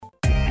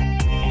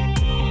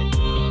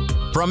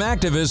From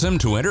activism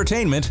to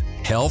entertainment,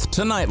 health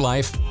to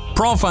nightlife,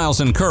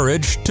 profiles and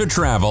courage to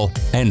travel,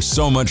 and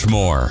so much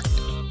more.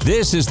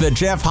 This is the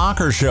Jeff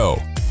Hawker Show,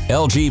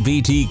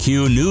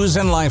 LGBTQ news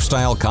and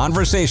lifestyle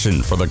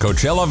conversation for the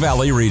Coachella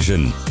Valley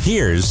region.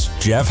 Here's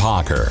Jeff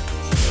Hawker.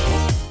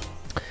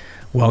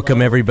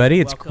 Welcome, everybody.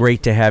 It's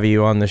great to have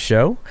you on the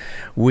show.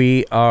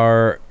 We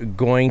are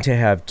going to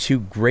have two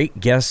great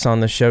guests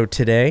on the show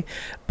today,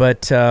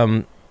 but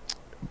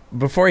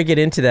before I get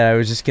into that, I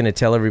was just going to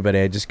tell everybody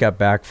I just got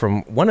back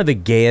from one of the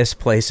gayest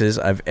places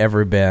I've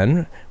ever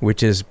been,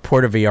 which is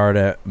Puerto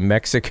Vallarta,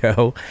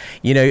 Mexico.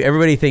 You know,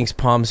 everybody thinks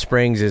Palm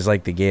Springs is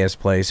like the gayest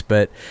place,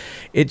 but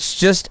it's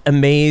just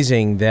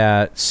amazing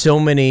that so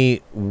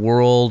many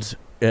world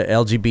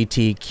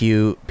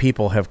LGBTQ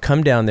people have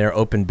come down there,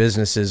 opened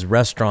businesses,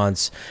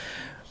 restaurants,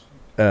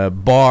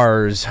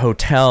 bars,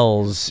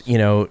 hotels, you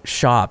know,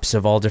 shops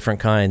of all different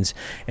kinds.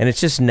 And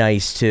it's just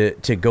nice to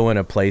go in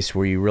a place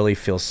where you really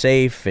feel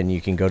safe and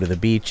you can go to the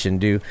beach and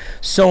do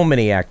so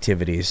many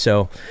activities.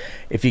 So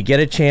if you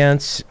get a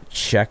chance,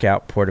 check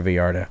out Puerto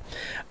Vallarta.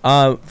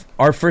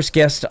 Our first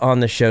guest on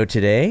the show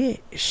today,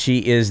 she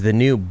is the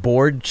new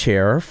board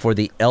chair for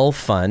the L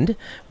Fund,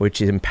 which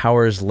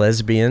empowers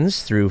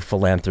lesbians through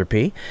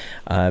philanthropy.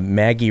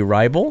 Maggie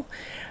Reibel.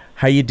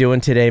 How you doing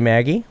today,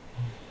 Maggie?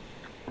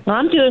 Well,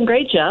 I'm doing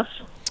great, Jeff.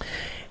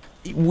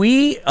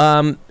 We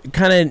kind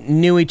of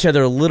knew each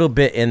other a little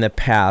bit in the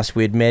past.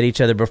 We had met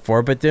each other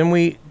before, but then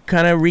we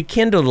kind of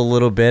rekindled a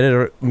little bit at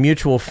a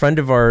mutual friend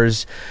of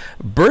ours'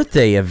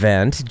 birthday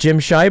event, Jim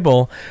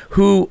Scheibel,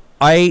 who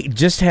I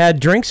just had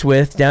drinks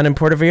with down in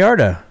Puerto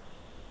Vallarta.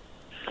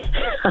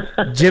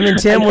 Jim and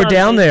Tim were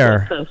down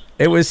there.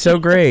 It was so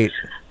great.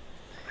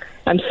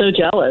 I'm so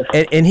jealous.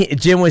 And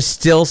Jim was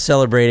still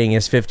celebrating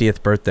his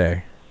 50th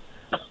birthday.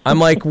 I'm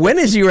like, when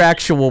is your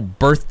actual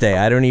birthday?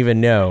 I don't even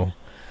know.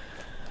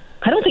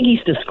 I don't think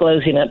he's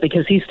disclosing it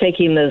because he's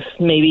taking this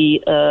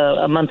maybe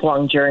a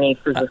month-long journey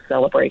for the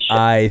celebration.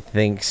 I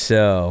think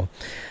so.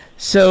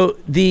 So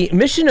the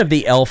mission of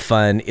the L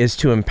Fund is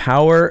to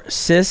empower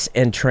cis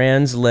and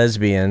trans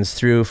lesbians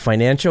through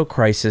financial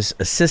crisis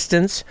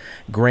assistance,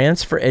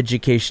 grants for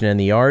education and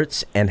the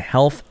arts, and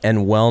health and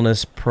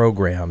wellness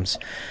programs.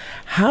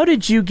 How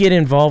did you get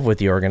involved with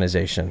the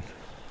organization?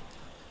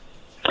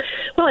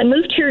 Well, I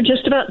moved here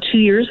just about 2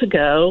 years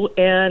ago,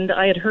 and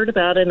I had heard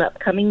about an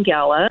upcoming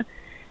gala,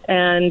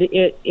 and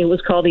it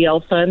was called the L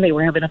Fund. They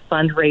were having a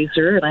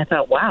fundraiser, and I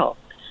thought, wow,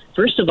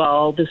 first of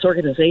all, this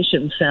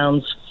organization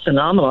sounds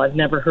phenomenal. I've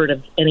never heard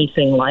of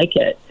anything like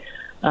it.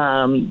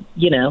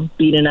 You know,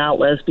 being an out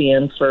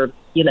lesbian for,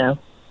 you know,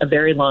 a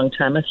very long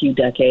time, a few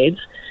decades,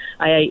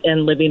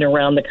 and living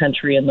around the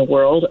country and the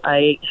world,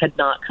 I had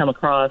not come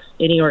across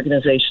any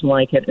organization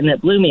like it, and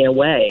it blew me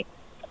away,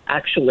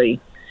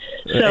 actually.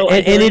 So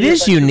and it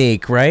is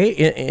unique, right?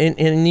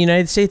 In the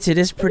United States, it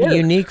is pretty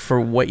unique for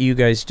what you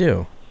guys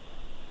do.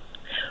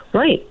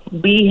 Right.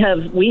 We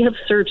have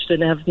searched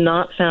and have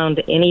not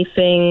found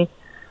anything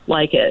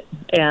like it.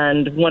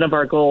 And one of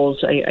our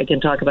goals, I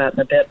can talk about in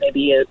a bit,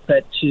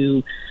 but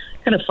to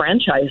kind of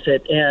franchise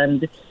it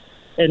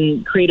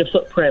and create a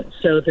footprint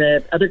so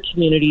that other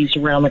communities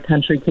around the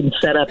country can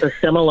set up a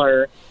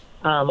similar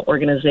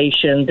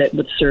organization that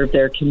would serve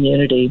their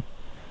community.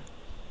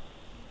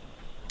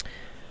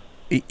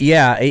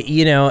 Yeah,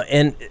 you know,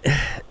 and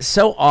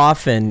so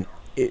often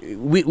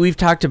we've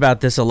talked about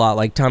this a lot.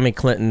 Like Tommy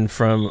Clinton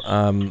from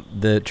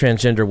the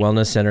Transgender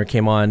Wellness Center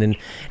came on,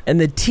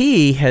 and the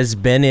T has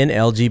been in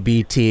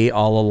LGBT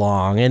all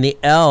along, and the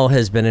L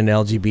has been in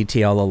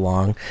LGBT all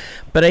along.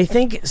 But I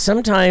think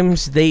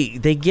sometimes they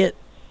get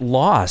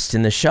lost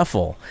in the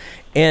shuffle.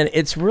 And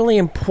it's really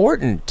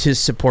important to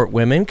support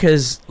women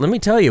because, let me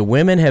tell you,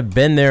 women have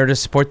been there to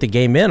support the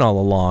gay men all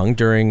along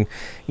during,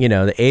 you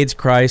know, the AIDS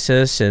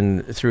crisis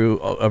and through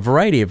a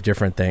variety of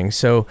different things.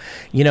 So,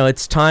 you know,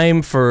 it's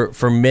time for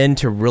men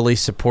to really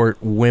support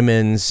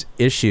women's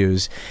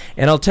issues.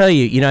 And I'll tell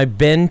you, you know, I've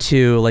been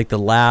to like the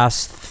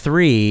last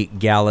 3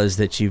 galas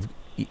that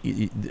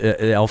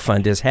L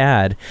Fund has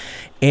had,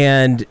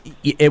 and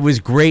it was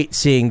great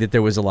seeing that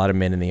there was a lot of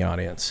men in the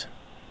audience.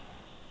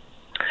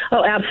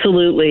 Oh,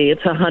 absolutely.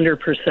 It's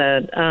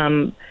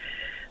 100%.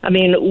 I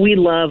mean, we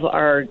love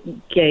our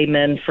gay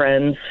men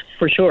friends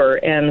for sure,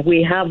 and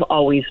we have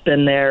always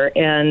been there,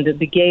 and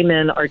the gay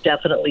men are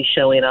definitely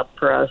showing up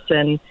for us,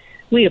 and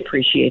we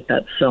appreciate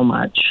that so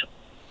much.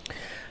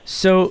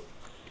 So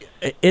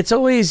it's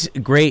always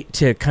great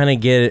to kind of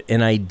get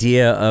an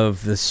idea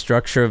of the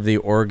structure of the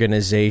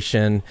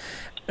organization.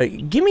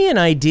 Give me an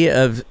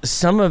idea of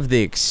some of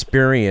the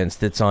experience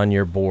that's on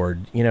your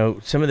board, you know,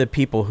 some of the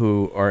people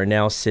who are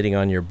now sitting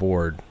on your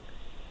board.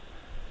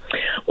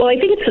 Well, I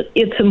think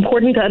it's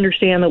important to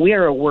understand that we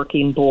are a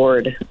working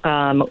board.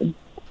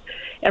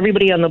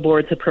 Everybody on the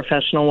board is a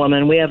professional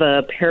woman. We have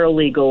a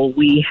paralegal.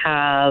 We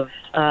have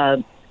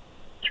 3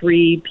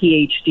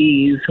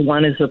 PhDs.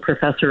 One is a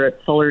professor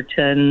at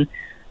Fullerton.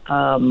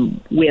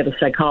 We have a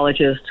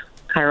psychologist,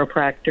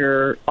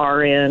 chiropractor,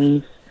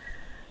 RNs,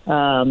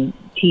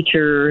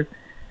 teacher.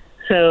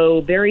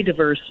 So very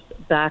diverse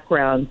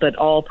background, but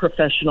all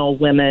professional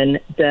women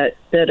that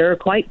are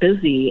quite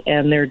busy,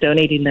 and they're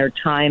donating their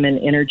time and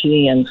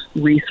energy and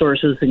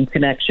resources and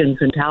connections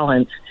and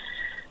talents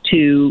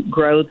to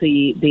grow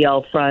the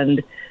ELF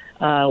Fund.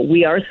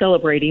 We are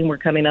celebrating. We're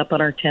coming up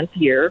on our 10th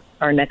year.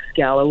 Our next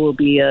gala will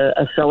be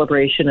a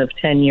celebration of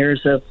 10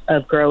 years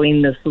of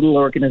growing this little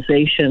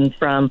organization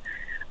from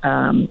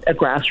a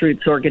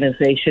grassroots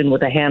organization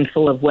with a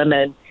handful of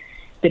women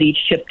that each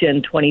chipped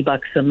in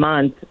 $20 a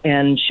month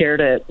and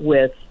shared it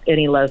with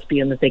any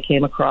lesbian that they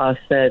came across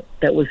that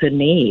was in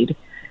need,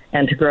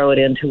 and to grow it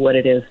into what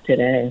it is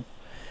today.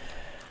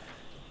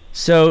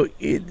 So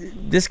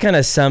this kind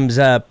of sums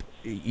up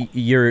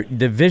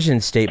the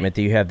vision statement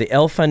that you have. The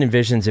ELF Fund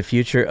envisions a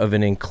future of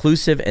an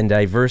inclusive and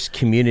diverse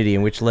community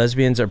in which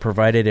lesbians are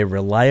provided a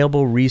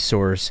reliable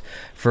resource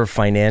for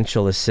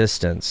financial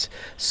assistance,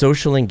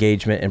 social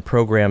engagement, and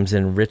programs that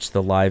enrich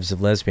the lives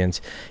of lesbians.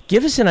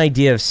 Give us an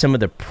idea of some of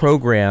the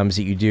programs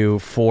that you do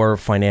for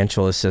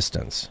financial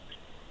assistance.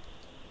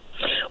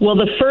 Well,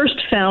 the first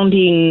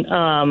founding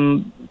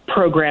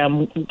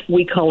program,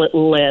 we call it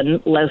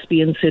LIN,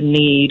 Lesbians in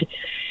Need.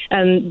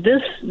 And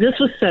this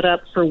was set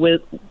up for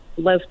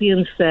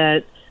lesbians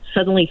that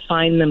suddenly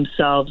find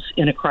themselves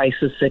in a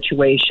crisis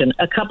situation.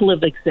 A couple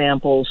of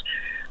examples.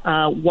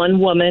 One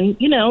woman,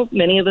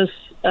 many of us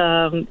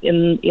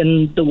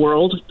in the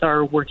world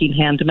are working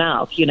hand to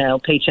mouth,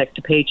 paycheck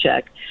to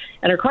paycheck,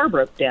 and her car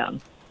broke down.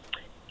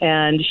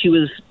 And she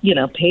was,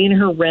 paying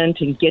her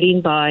rent and getting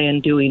by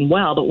and doing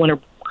well. But when her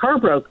car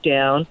broke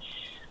down,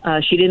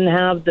 she didn't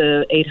have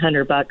the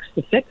 $800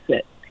 to fix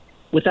it.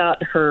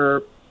 Without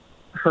her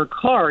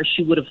car,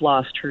 she would have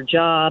lost her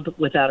job.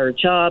 Without her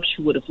job,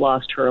 she would have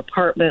lost her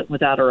apartment.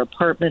 Without her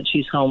apartment,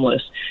 she's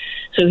homeless.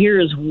 So here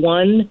is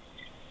one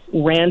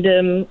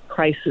random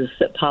crisis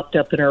that popped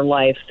up in her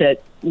life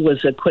that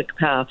was a quick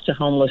path to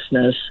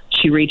homelessness.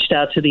 She reached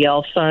out to the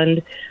ELF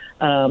Fund.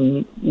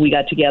 We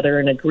got together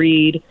and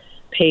agreed,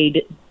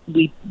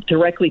 we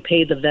directly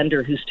paid the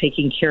vendor who's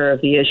taking care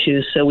of the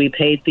issues. So we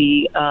paid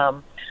the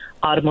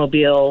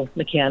automobile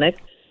mechanic.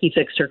 He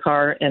fixed her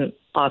car, and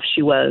off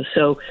she was.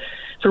 So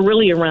for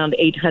really around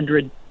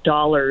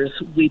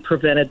 $800, we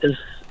prevented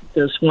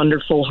this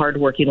wonderful,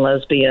 hardworking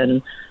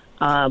lesbian,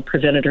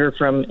 prevented her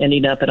from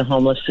ending up in a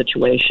homeless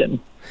situation.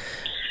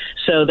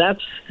 So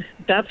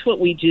that's what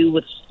we do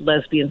with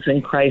lesbians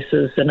in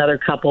crisis. Another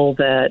couple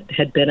that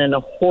had been in a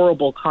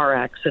horrible car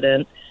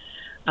accident,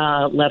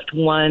 left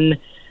one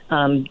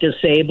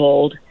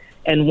disabled,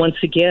 and once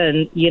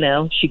again,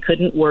 she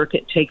couldn't work.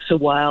 It takes a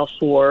while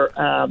for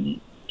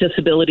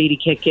disability to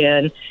kick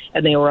in,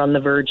 and they were on the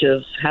verge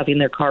of having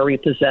their car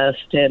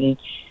repossessed and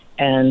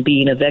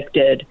being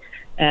evicted.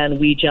 And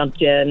we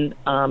jumped in,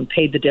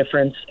 paid the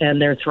difference,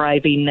 and they're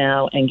thriving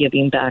now and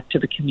giving back to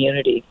the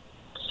community.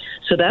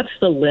 So that's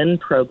the LIN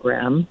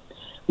program.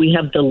 We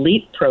have the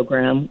LEAP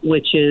program,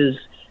 which is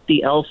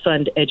the ELF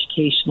Fund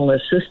Educational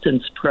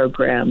Assistance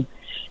Program.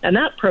 And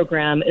that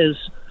program is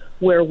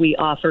where we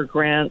offer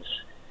grants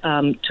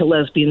to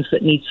lesbians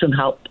that need some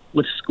help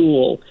with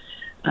school.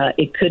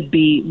 It could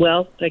be,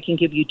 I can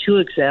give you two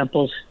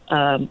examples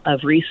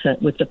of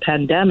recent. With the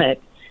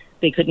pandemic,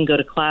 they couldn't go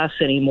to class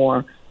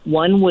anymore.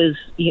 One was,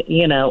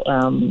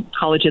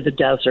 College of the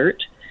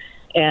Desert,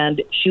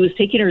 and she was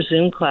taking her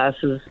Zoom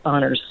classes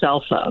on her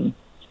cell phone.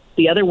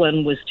 The other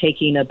one was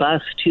taking a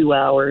bus 2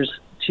 hours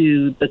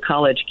to the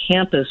college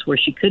campus where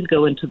she could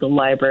go into the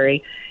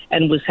library,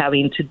 and was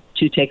having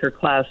to take her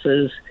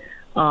classes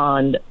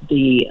on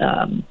the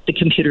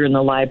computer in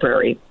the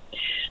library.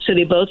 So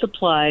they both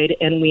applied,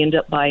 and we ended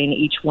up buying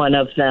each one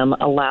of them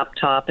a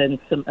laptop and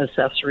some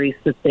accessories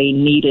that they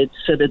needed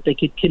so that they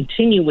could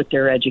continue with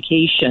their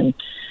education.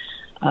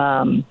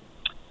 And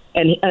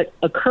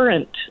a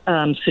current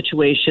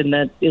situation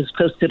that is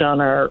posted on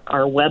our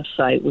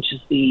website, which is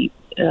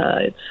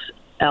it's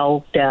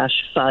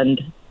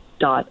l-fund.org.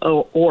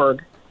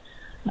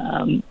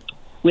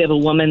 We have a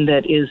woman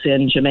that is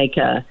in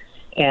Jamaica,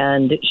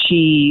 and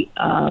she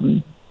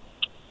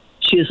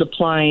is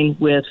applying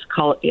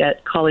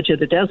at College of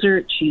the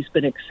Desert. She's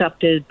been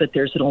accepted, but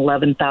there's an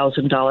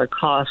 $11,000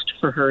 cost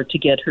for her to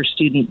get her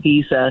student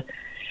visa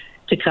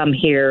to come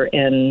here,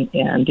 and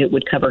it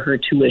would cover her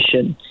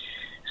tuition.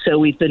 So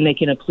we've been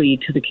making a plea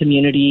to the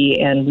community,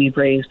 and we've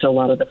raised a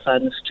lot of the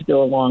funds to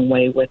go a long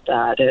way with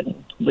that.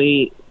 And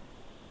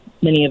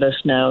many of us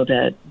know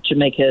that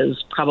Jamaica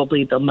is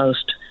probably the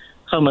most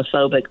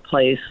homophobic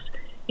place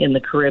in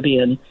the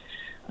Caribbean.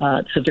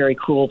 It's a very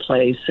cruel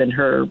place, and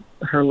her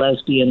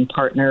lesbian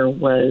partner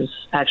was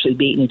actually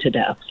beaten to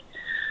death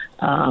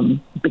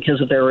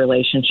because of their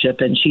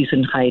relationship, and she's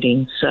in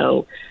hiding.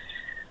 So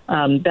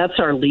that's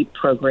our LEAP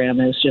program,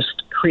 is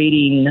just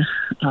creating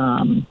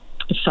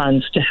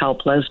funds to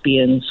help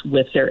lesbians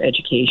with their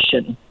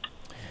education.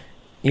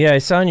 Yeah, I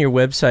saw on your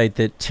website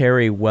that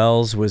Terry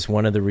Wells was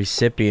one of the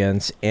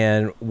recipients,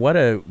 and what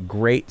a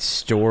great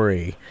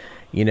story,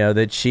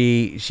 that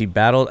she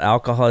battled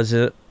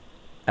alcoholism,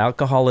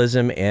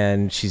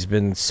 and she's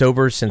been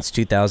sober since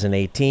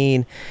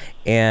 2018,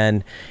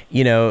 and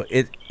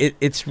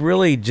it's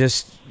really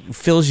just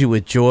fills you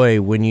with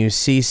joy when you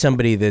see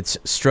somebody that's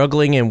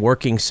struggling and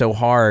working so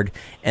hard,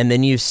 and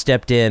then you've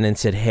stepped in and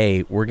said,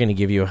 hey, we're going to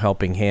give you a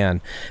helping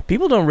hand.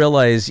 People don't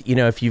realize,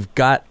 if you've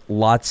got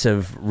lots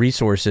of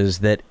resources,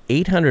 that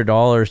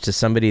 $800 to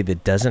somebody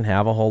that doesn't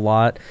have a whole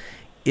lot,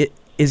 it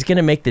is going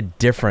to make the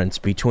difference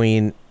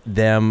between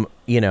them,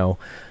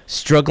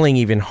 struggling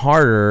even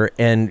harder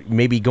and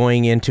maybe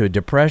going into a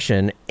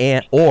depression,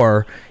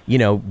 or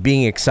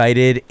being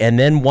excited and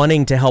then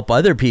wanting to help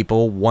other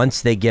people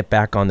once they get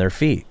back on their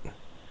feet.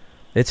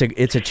 It's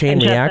a chain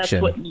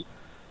reaction.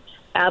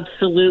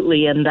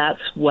 Absolutely, and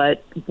that's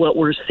what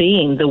we're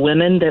seeing. The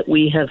women that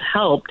we have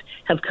helped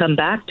have come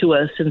back to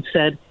us and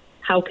said,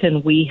 "How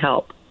can we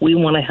help? We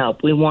want to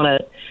help. We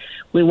want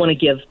to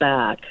give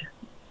back."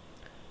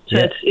 So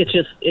yeah. It's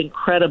just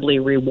incredibly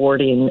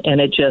rewarding, and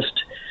it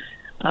just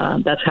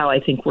that's how I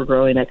think we're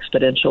growing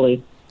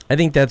exponentially. I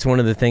think that's one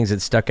of the things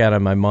that stuck out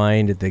in my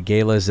mind at the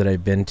galas that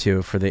I've been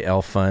to for the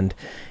Elle Fund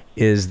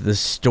is the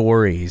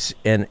stories.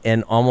 And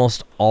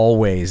almost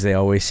always, they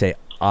always say,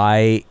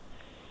 I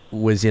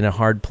was in a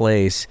hard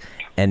place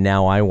and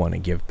now I want to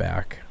give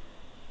back.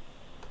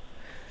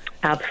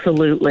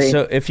 Absolutely.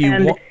 So if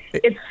you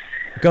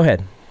go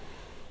ahead.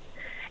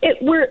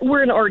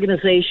 We're an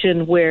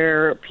organization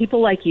where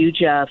people like you,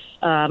 Jeff,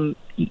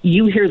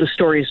 you hear the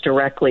stories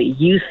directly.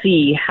 You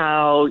see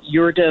how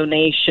your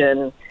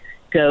donation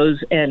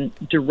goes and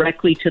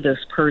directly to this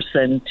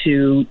person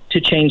to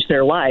change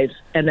their lives,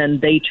 and then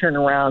they turn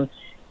around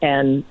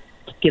and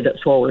give it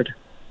forward.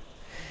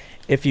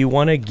 If you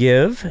want to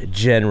give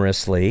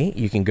generously,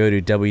 you can go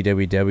to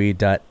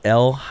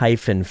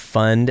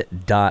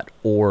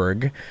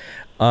www.l-fund.org.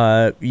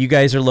 You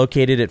guys are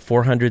located at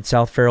 400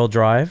 South Farrell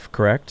Drive,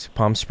 correct?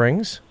 Palm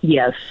Springs?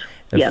 Yes.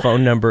 The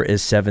phone number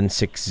is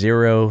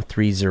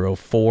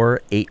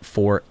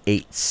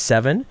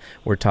 760-304-8487.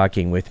 We're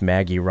talking with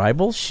Maggie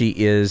Reibel. She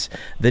is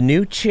the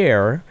new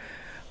chairwoman.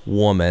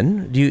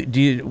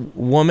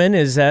 Woman,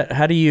 is that,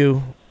 how do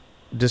you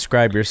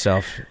describe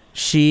yourself?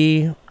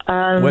 She,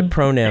 what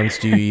pronouns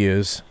do you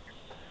use?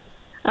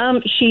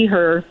 She,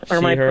 her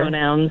are my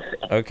pronouns.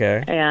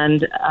 Okay.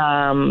 And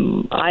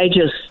I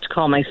just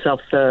call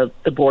myself the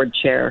board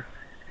chair.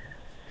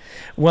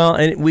 Well,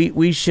 and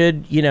we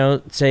should,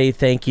 say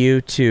thank you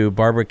to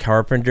Barbara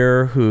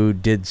Carpenter, who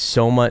did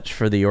so much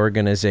for the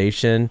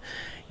organization.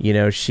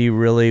 She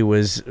really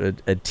was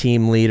a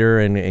team leader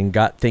and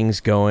got things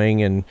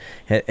going and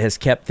has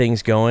kept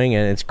things going.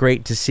 And it's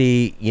great to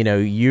see,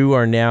 you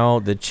are now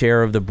the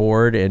chair of the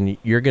board and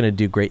you're going to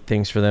do great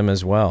things for them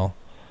as well.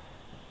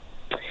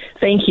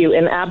 Thank you.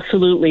 And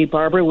absolutely,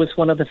 Barbara was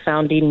one of the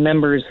founding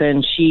members,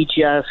 and she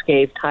just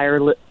gave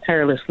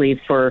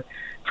tirelessly for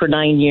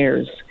 9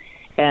 years.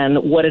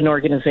 And what an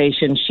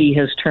organization she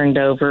has turned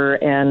over.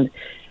 And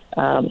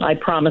I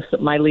promise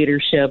that my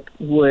leadership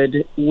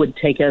would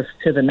take us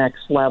to the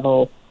next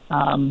level.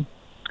 I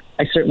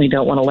certainly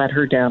don't want to let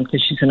her down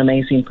because she's an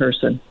amazing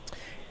person.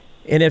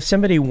 And if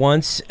somebody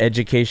wants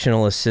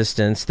educational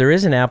assistance, there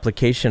is an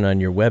application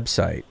on your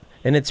website,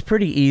 and it's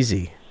pretty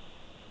easy.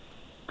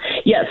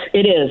 Yes,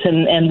 it is.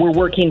 And we're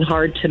working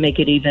hard to make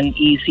it even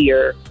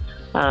easier.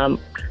 Yes,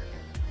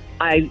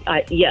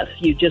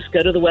 you just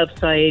go to the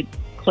website,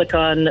 click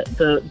on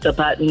the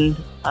button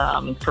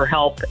for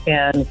help,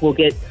 and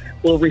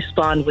we'll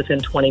respond within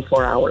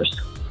 24 hours.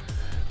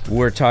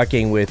 We're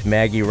talking with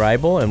Maggie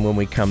Reibel, and when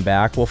we come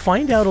back, we'll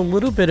find out a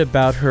little bit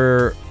about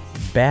her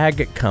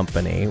bag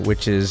company,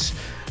 which is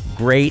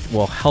great,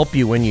 will help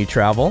you when you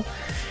travel.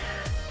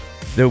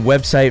 The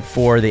website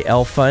for the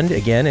Elle Fund,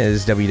 again,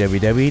 is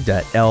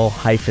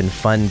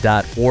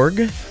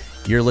www.l-fund.org.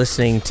 You're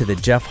listening to The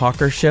Jeff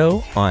Hawker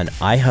Show on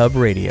iHub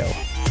Radio.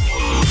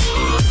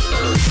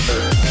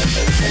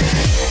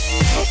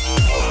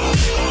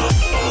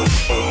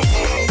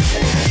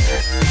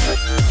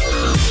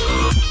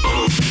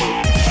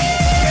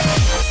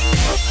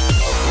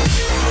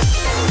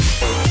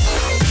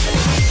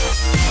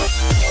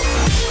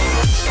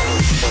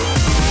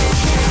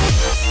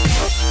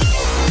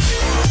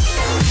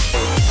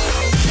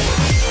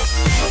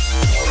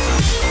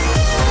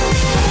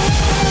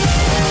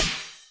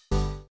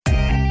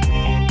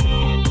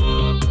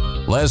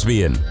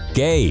 Lesbian,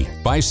 gay,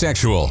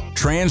 bisexual,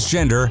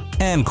 transgender,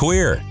 and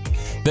queer.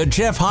 The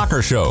Jeff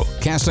Hawker Show,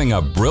 casting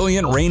a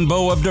brilliant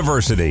rainbow of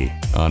diversity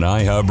on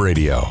iHub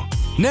Radio.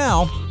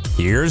 Now,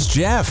 here's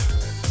Jeff.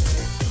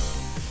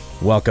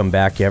 Welcome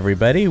back,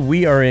 everybody.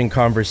 We are in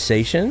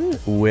conversation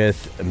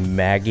with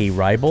Maggie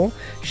Reibel.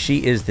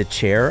 She is the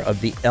chair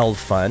of the Elle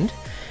Fund.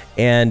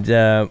 And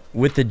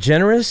with the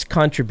generous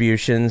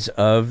contributions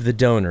of the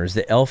donors,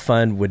 the Elle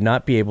Fund would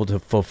not be able to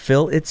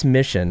fulfill its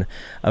mission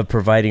of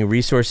providing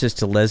resources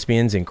to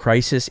lesbians in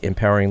crisis,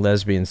 empowering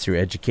lesbians through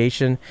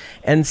education,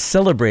 and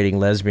celebrating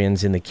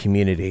lesbians in the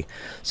community.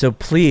 So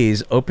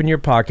please open your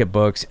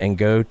pocketbooks and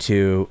go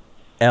to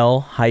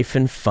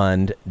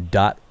l-fund.org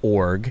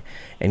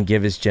and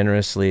give as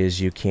generously as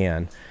you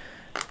can.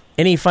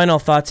 Any final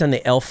thoughts on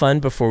the Elle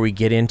Fund before we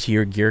get into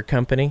your gear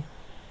company?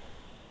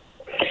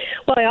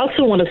 Well, I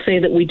also want to say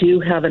that we do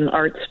have an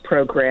arts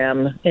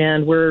program,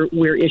 and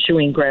we're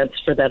issuing grants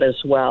for that as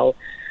well.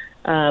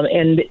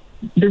 And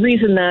the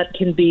reason that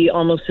can be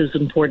almost as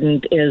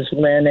important as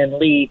LEAN and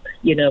LEAP,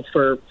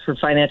 for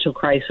financial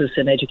crisis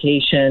and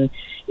education,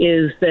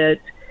 is that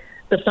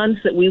the funds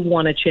that we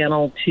want to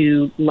channel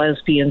to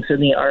lesbians in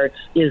the arts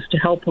is to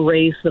help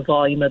raise the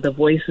volume of the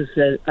voices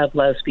of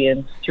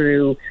lesbians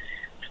through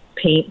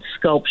paint,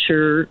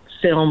 sculpture,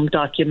 film,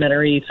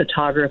 documentary,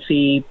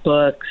 photography,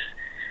 books.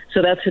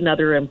 So that's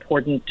another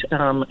important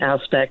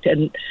aspect.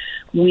 And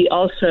we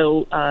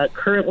also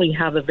currently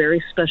have a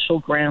very special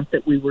grant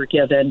that we were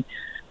given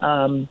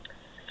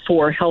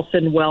for health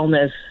and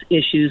wellness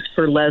issues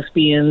for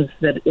lesbians,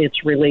 that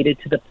it's related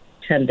to the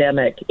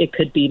pandemic. It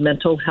could be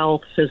mental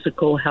health,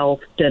 physical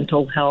health,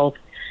 dental health.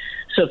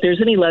 So if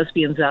there's any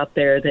lesbians out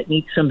there that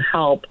need some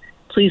help,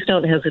 please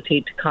don't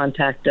hesitate to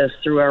contact us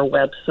through our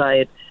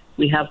website.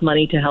 We have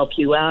money to help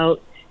you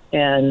out,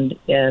 and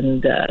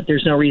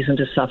there's no reason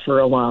to suffer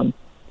alone.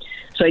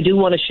 So I do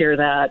want to share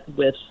that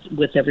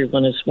with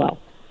everyone as well.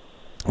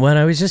 Well,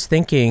 I was just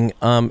thinking,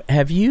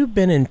 have you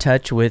been in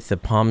touch with the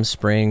Palm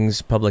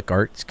Springs Public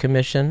Arts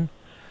Commission?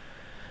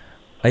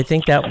 I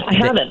think that I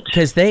haven't,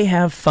 because they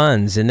have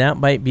funds, and that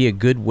might be a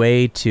good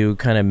way to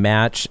kind of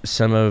match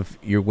some of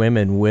your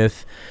women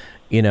with,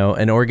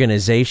 an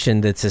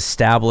organization that's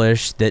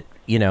established that,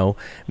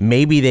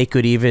 maybe they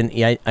could even,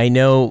 I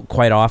know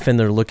quite often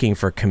they're looking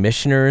for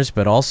commissioners,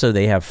 but also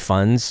they have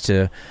funds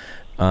to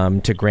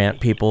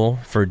grant people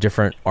for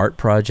different art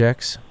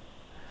projects.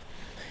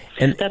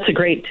 And that's a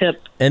great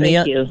tip. And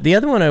Thank you. The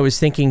other one I was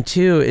thinking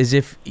too is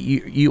if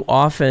you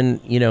often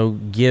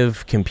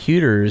give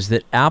computers,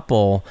 that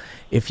Apple,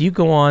 if you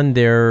go on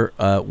their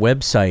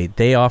website,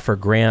 they offer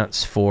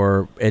grants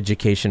for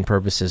education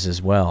purposes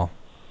as well.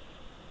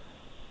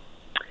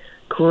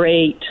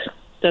 Great.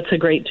 That's a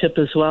great tip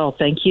as well.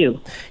 Thank you.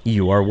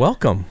 You are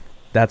welcome.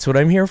 That's what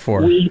I'm here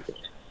for.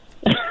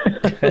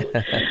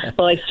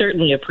 Well, I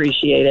certainly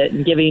appreciate it,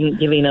 and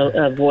giving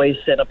a voice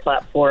and a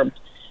platform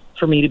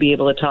for me to be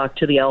able to talk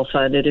to the L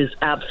Fund. It is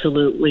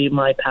absolutely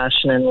my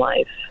passion in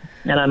life,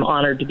 and I'm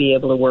honored to be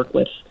able to work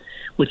with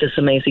this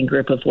amazing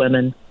group of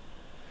women.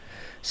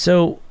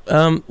 So,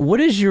 what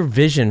is your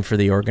vision for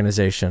the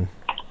organization?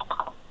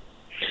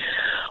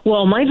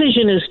 Well, my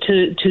vision is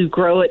to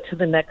grow it to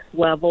the next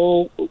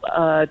level,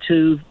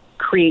 to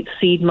create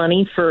seed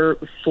money for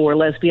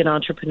lesbian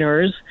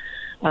entrepreneurs,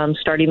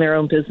 starting their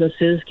own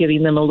businesses,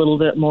 giving them a little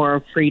bit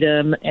more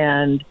freedom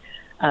and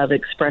of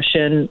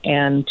expression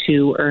and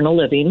to earn a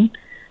living.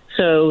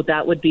 So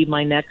that would be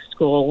my next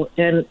goal.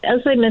 And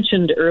as I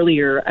mentioned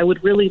earlier, I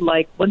would really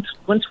like, once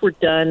we're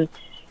done,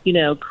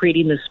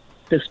 creating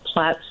this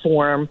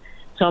platform,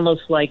 it's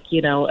almost like,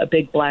 a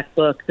big black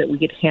book that we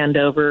could hand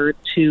over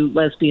to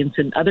lesbians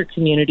in other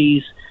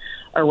communities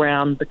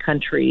around the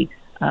country,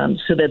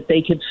 so that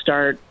they could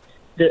start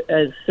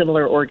a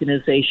similar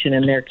organization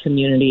in their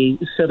community,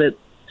 so that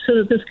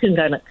this can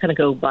kind of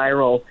go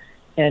viral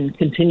and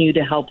continue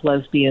to help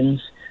lesbians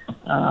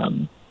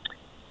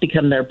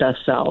become their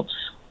best selves.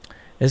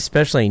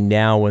 Especially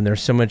now when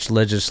there's so much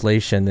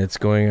legislation that's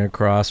going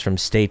across from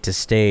state to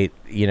state,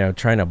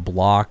 trying to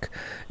block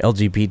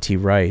LGBT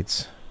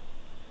rights.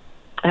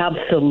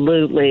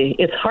 Absolutely.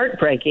 It's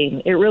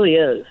heartbreaking. It really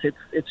is.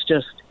 It's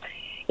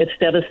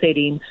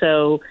devastating.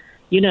 So,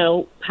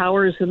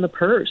 power is in the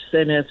purse.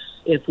 And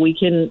if we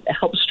can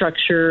help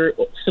structure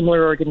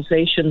similar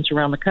organizations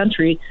around the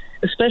country,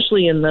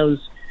 especially in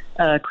those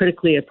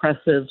critically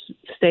oppressive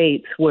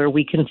states where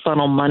we can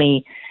funnel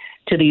money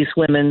to these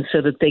women so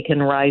that they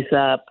can rise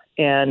up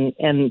and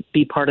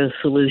be part of the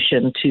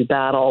solution to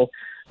battle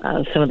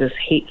some of this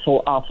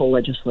hateful, awful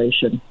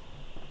legislation.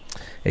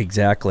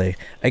 Exactly.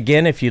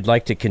 Again, if you'd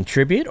like to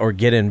contribute or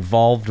get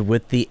involved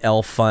with the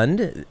L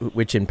Fund,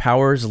 which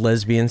empowers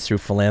lesbians through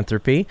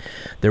philanthropy,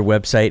 their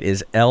website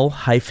is l-fund.org.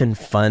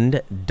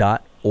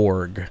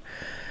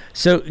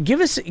 So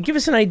give us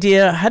an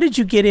idea. How did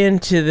you get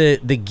into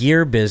the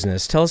gear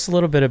business? Tell us a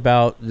little bit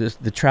about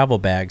the travel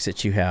bags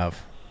that you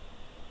have.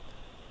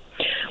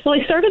 Well,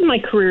 I started my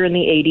career in the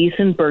 80s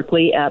in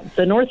Berkeley at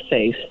the North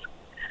Face.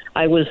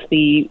 I was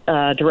the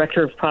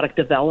director of product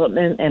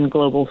development and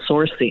global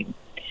sourcing.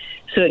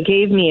 So it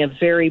gave me a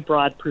very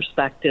broad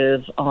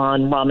perspective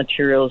on raw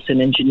materials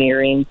and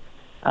engineering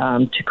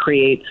to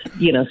create,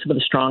 some of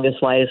the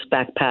strongest, lightest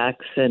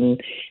backpacks,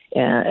 and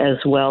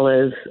as well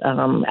as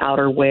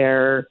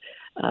outerwear,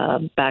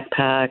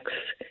 backpacks,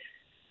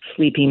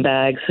 sleeping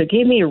bags. So it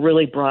gave me a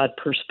really broad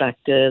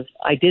perspective.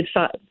 I did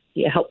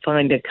help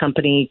find a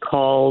company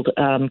called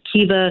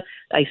Kiva.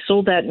 I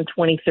sold that in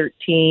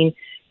 2013.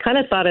 Kind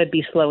of thought I'd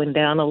be slowing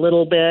down a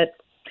little bit.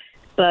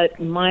 But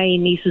my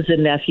nieces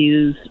and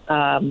nephews,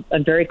 I'm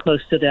very close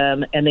to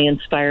them, and they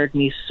inspired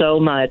me so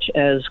much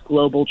as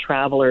global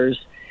travelers.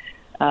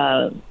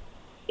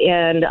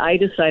 And I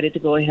decided to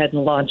go ahead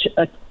and launch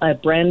a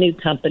brand new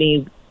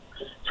company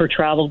for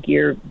travel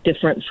gear,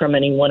 different from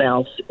anyone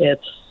else.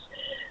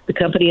 The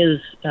company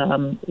is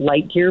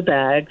Light Gear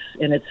Bags,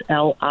 and it's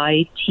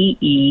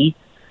LITE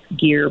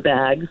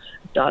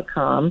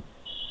gearbags.com.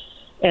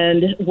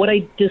 And what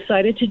I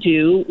decided to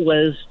do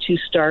was to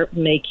start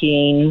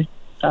making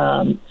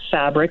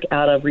fabric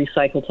out of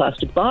recycled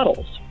plastic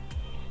bottles.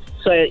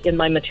 So in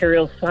my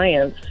material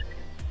science,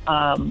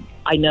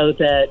 I know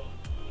that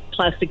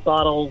plastic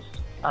bottles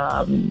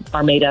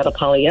are made out of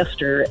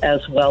polyester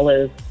as well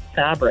as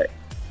fabric.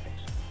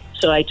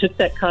 So I took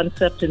that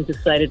concept and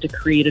decided to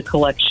create a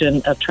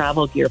collection of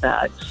travel gear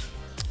bags.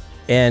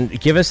 And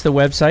give us the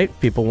website.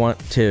 People want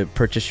to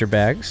purchase your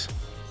bags.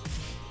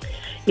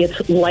 It's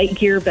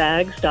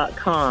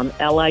lightgearbags.com,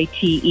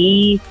 LITEGEAR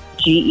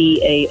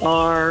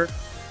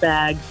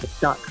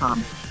bags.com.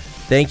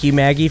 Thank you,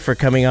 Maggie, for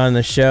coming on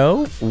the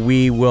show.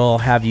 We will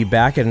have you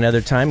back at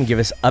another time and give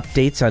us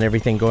updates on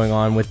everything going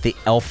on with the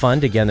L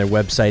Fund. Again, their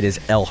website is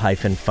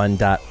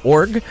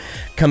l-fund.org.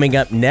 Coming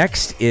up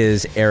next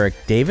is Eric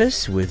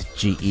Davis with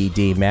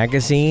GED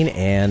Magazine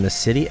and the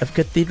City of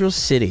Cathedral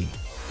City.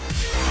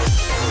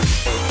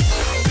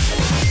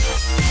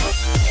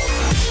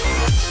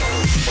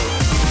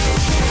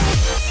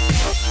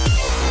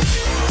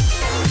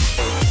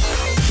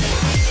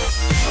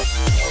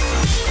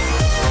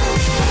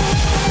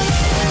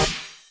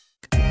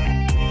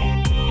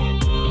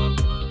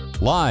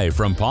 Live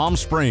from Palm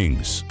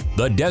Springs,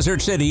 the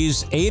Desert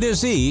City's A to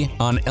Z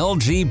on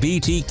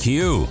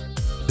LGBTQ.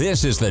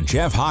 This is the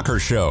Jeff Hawker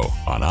Show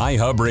on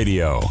iHub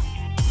Radio.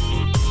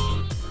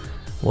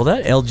 Well,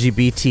 that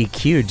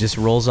LGBTQ just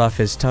rolls off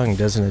his tongue,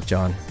 doesn't it,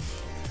 John?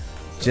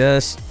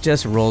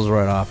 Just rolls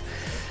right off.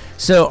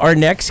 So our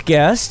next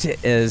guest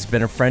has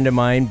been a friend of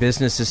mine,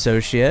 business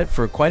associate,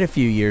 for quite a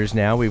few years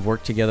now. We've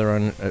worked together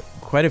on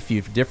quite a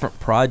few different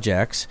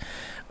projects.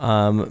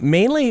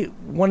 Mainly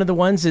one of the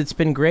ones that's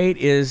been great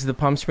is the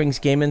Palm Springs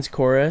Gay Men's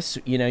Chorus.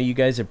 You know, you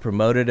guys have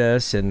promoted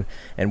us and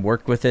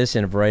worked with us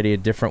in a variety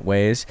of different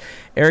ways.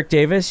 Eric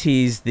Davis,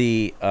 he's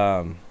the,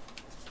 what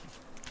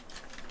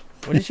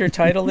is your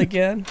title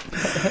again?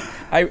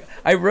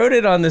 I wrote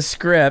it on the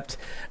script.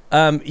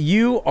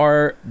 You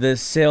are the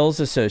sales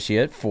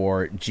associate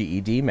for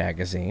GED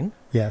Magazine.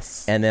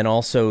 Yes. And then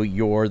also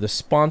you're the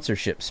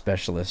sponsorship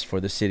specialist for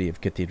the City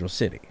of Cathedral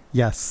City.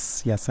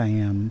 Yes, I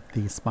am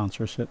the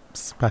sponsorship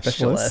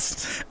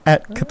specialist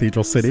at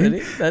Cathedral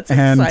City. That's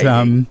and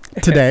exciting.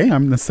 Today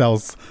I'm the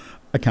sales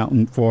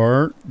accountant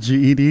for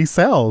GED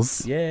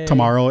Sales. Yay.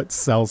 Tomorrow it's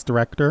sales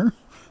director.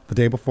 The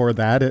day before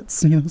that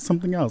it's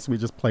something else. We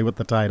just play with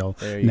the title.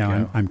 There you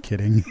go. I'm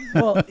kidding.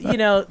 Well,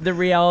 the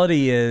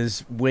reality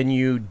is when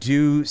you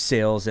do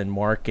sales and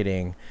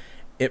marketing,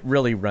 it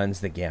really runs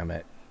the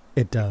gamut.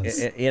 It does.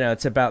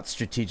 It's about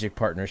strategic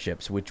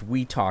partnerships, which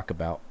we talk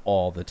about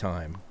all the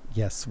time.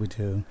 Yes, we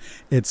do.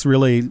 It's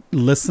really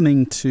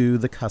listening to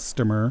the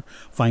customer,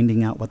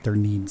 finding out what their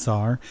needs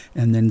are,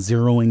 and then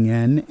zeroing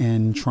in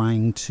and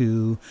trying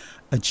to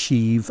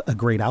achieve a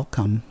great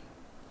outcome.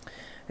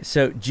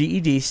 So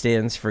GED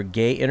stands for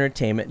Gay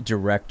Entertainment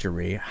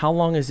Directory. How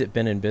long has it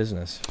been in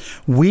business?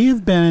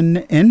 We've been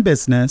in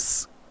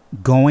business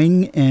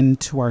going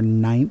into our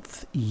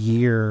 9th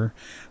year,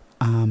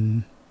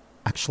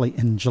 actually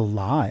in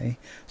July.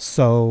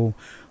 So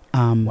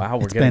wow,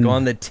 we're going to go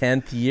on the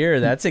 10th year.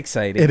 That's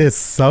exciting. It is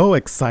so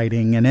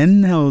exciting. And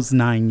in those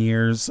 9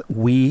 years,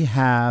 we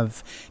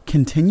have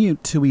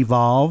continued to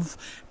evolve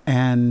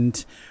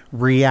and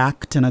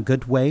react in a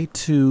good way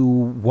to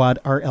what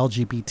our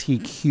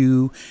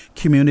LGBTQ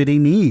community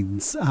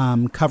needs,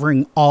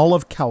 covering all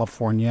of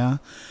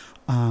California,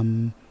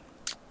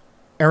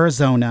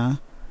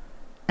 Arizona,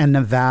 and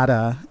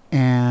Nevada,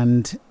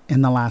 and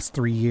in the last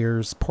 3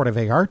 years, Puerto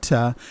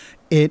Vallarta.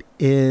 It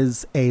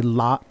is a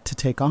lot to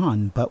take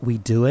on, but we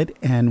do it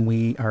and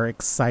we are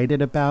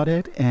excited about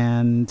it,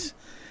 and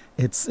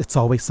it's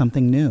always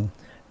something new.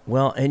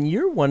 Well, and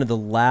you're one of the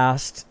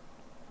last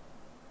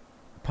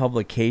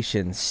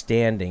publications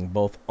standing,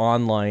 both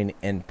online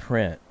and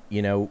print.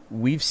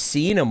 We've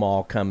seen them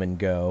all come and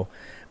go,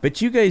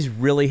 but you guys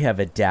really have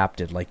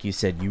adapted. Like you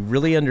said, you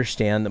really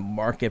understand the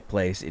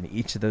marketplace in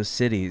each of those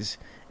cities,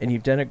 and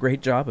you've done a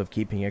great job of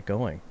keeping it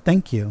going.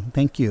 Thank you.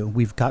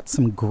 We've got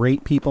some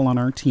great people on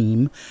our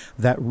team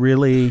that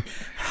really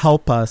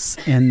help us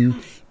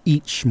in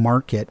each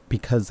market,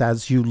 because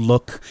as you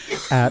look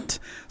at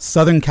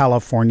Southern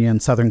California,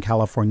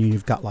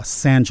 you've got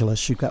Los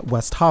Angeles, you've got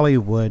West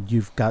Hollywood,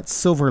 you've got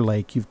Silver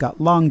Lake, you've got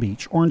Long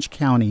Beach, Orange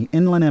County,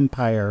 Inland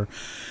Empire.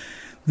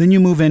 Then you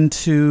move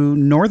into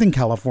Northern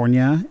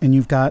California and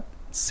you've got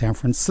San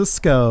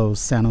Francisco,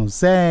 San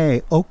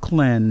Jose,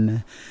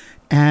 Oakland,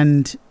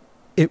 and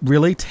it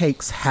really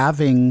takes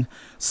having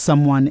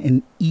someone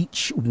in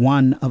each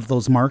one of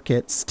those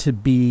markets to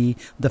be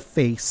the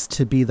face,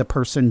 to be the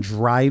person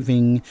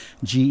driving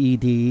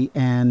GED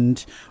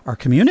and our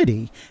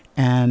community.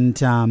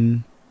 And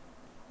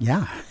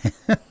yeah.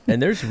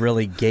 And there's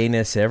really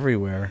gayness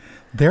everywhere.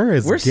 There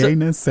is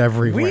gayness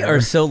everywhere. We are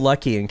so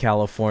lucky in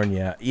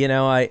California.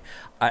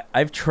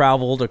 I've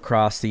traveled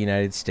across the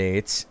United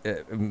States,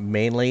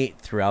 mainly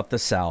throughout the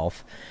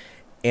South,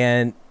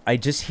 and I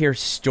just hear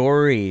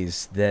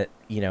stories that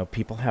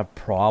people have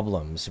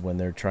problems when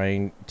they're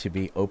trying to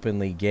be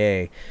openly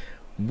gay.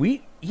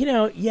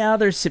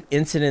 There's some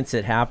incidents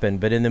that happen,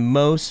 but in the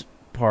most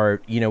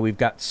part, we've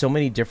got so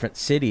many different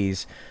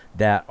cities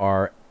that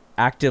are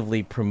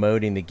actively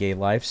promoting the gay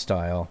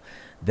lifestyle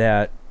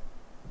that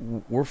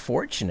we're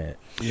fortunate,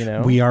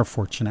 We are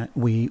fortunate.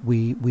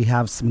 We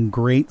have some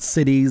great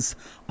cities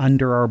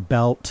under our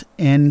belt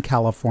in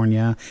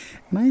California,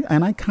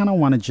 and I kind of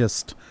want to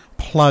just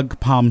plug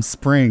Palm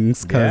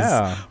Springs,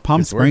 because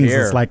Palm Springs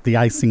is like the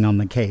icing on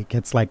the cake.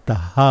 It's like the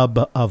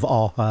hub of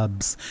all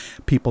hubs.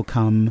 People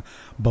come,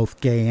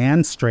 both gay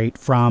and straight,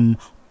 from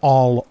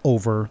all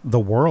over the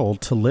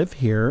world to live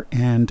here,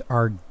 and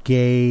our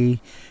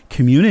gay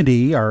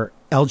community, our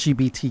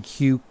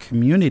LGBTQ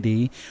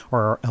community,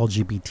 or our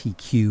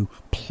LGBTQ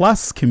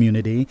plus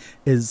community,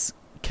 is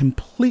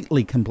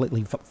completely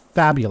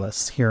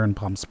fabulous here in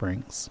Palm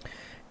Springs.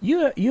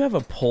 You have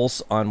a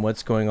pulse on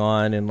what's going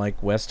on in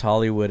like West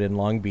Hollywood and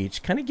Long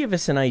Beach. Kind of give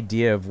us an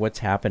idea of what's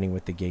happening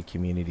with the gay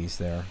communities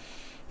there.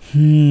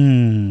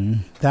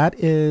 That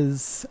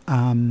is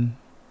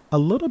a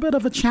little bit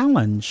of a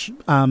challenge,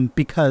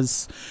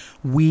 because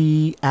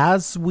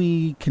as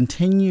we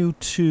continue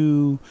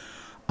to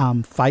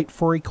fight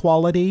for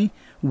equality,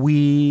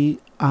 we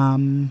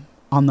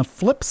on the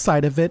flip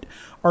side of it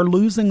are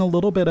losing a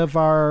little bit of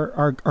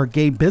our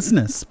gay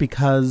business,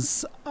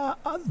 because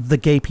us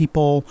gay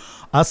people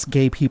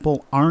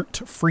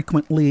aren't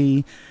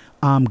frequently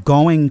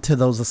going to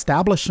those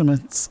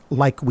establishments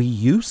like we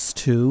used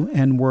to,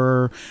 and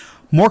we're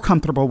more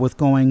comfortable with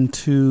going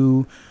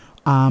to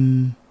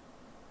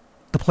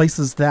the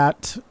places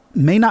that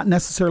may not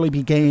necessarily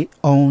be gay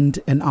owned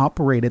and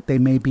operated. They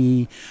may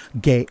be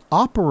gay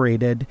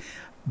operated,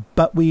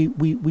 but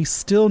we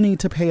still need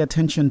to pay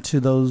attention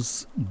to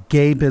those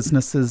gay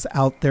businesses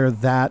out there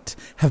that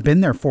have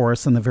been there for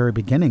us in the very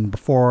beginning,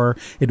 before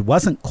it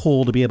wasn't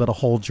cool to be able to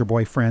hold your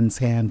boyfriend's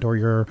hand or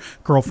your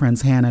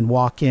girlfriend's hand and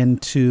walk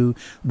into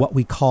what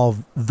we call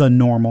the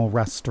normal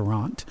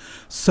restaurant.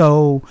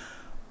 So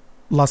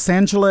Los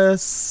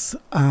Angeles,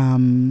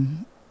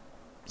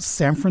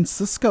 San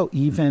Francisco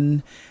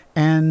even,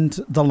 and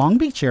the Long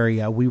Beach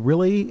area, we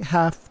really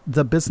have,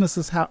 the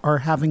businesses are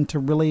having to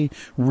really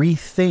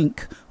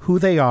rethink who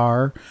they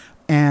are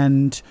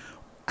and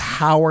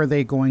how are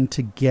they going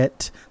to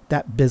get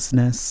that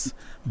business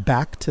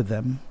back to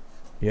them.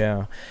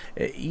 Yeah.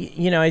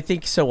 I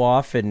think so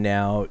often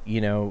now,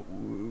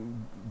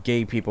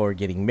 gay people are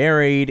getting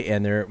married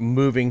and they're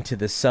moving to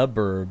the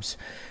suburbs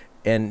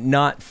and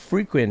not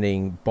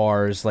frequenting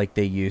bars like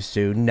they used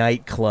to,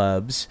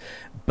 nightclubs.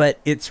 But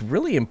it's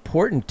really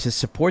important to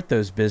support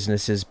those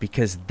businesses,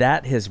 because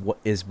that is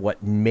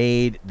what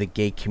made the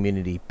gay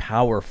community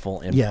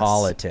powerful in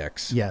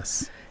politics.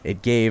 Yes.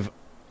 It gave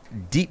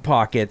deep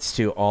pockets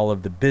to all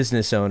of the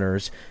business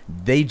owners.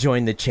 They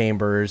joined the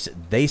chambers.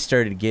 They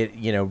started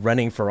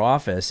running for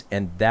office,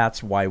 and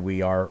that's why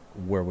we are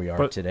where we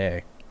are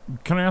today.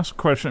 Can I ask a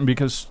question?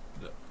 Because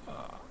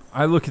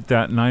I look at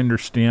that and I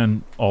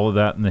understand all of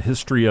that and the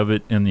history of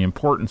it and the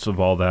importance of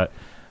all that.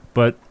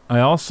 But I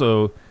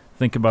also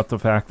think about the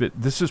fact that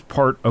this is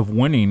part of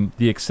winning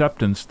the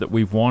acceptance that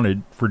we've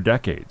wanted for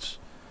decades,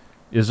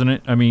 isn't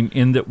it? I mean,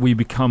 in that we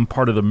become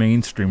part of the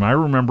mainstream. I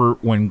remember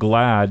when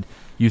GLAAD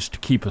used to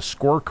keep a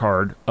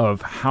scorecard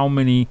of how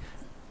many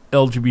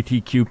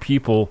LGBTQ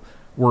people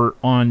were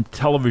on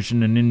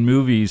television and in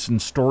movies,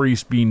 and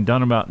stories being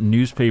done about in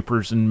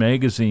newspapers and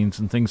magazines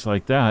and things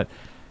like that.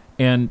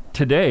 And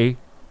today,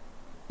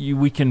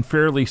 we can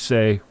fairly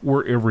say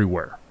we're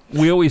everywhere.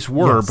 We always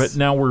were, yes, but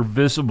now we're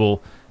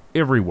visible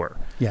everywhere.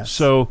 Yes.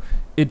 So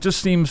it just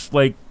seems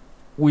like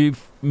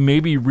we've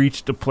maybe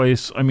reached a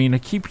place. I mean, I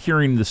keep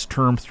hearing this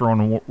term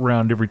thrown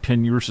around every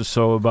 10 years or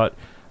so about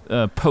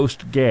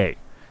post-gay.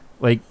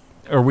 Like,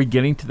 are we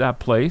getting to that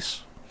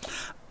place?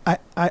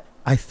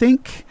 I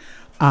think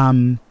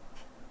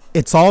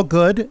it's all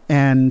good,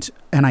 and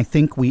I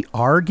think we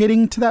are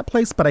getting to that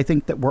place, but I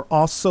think that we're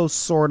also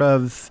sort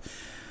of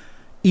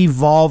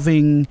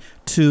evolving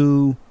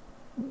to,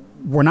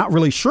 we're not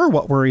really sure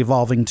what we're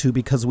evolving to,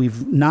 because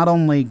we've not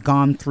only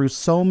gone through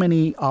so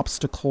many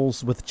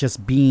obstacles with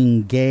just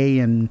being gay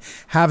and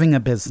having a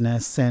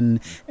business and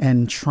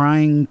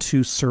trying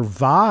to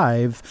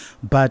survive,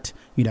 but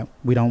we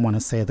don't want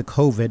to say the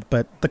COVID,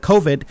 but the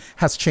COVID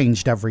has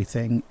changed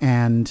everything.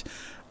 And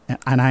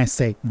I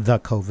say the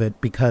COVID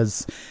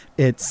because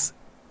it's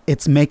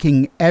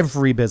making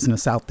every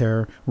business out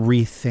there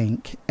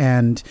rethink.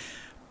 And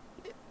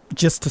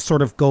just to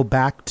sort of go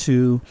back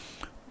to,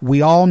 we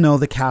all know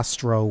the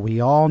Castro, we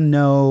all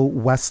know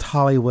West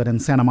Hollywood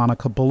and Santa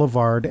Monica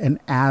Boulevard, and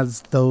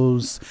as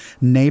those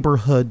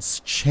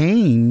neighborhoods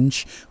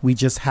change, we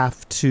just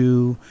have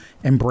to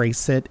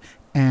embrace it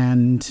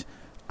and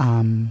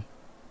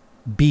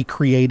be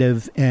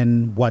creative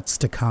in what's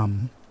to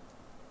come.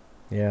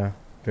 Yeah,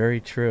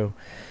 very true.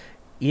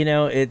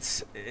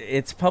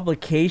 It's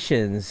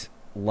publications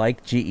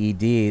like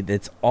GED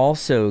that's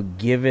also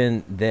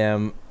given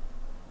them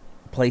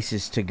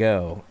places to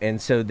go, and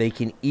so they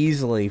can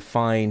easily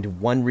find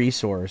one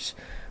resource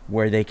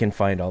where they can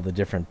find all the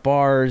different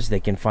bars, they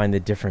can find the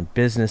different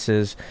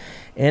businesses.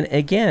 And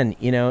again,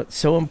 it's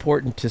so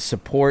important to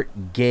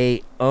support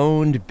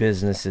gay-owned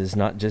businesses,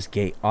 not just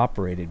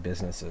gay-operated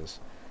businesses.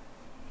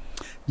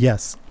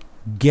 Yes,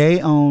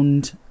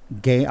 gay-owned,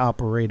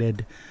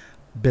 gay-operated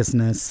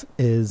business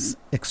is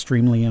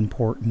extremely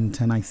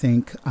important. And I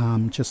think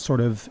just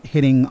sort of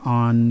hitting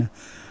on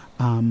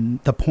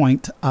the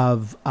point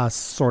of us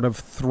sort of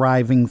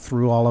thriving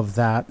through all of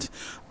that,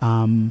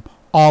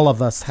 all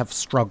of us have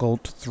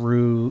struggled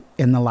through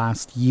in the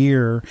last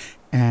year,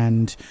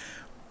 and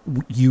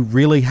you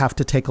really have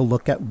to take a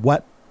look at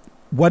what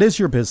is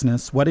your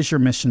business, what is your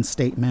mission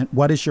statement,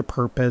 what is your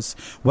purpose,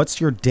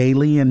 what's your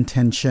daily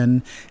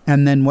intention,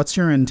 and then what's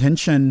your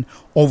intention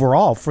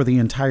overall for the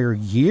entire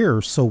year.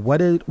 So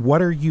what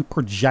are you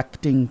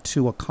projecting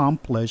to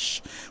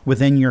accomplish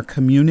within your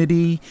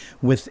community,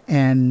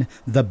 within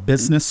the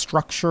business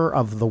structure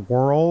of the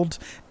world,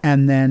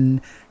 and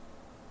then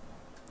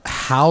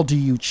how do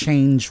you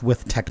change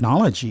with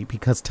technology?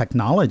 Because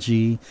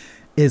technology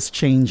is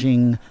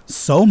changing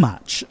so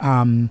much.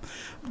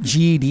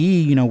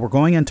 GED, we're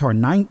going into our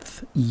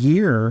 9th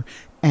year,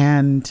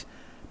 and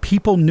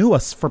people knew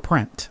us for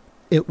print.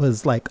 It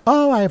was like,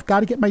 oh, I've got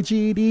to get my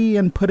GED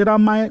and put it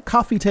on my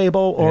coffee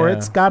table, or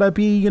it's got to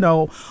be,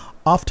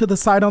 off to the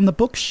side on the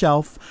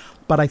bookshelf.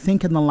 But I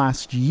think in the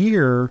last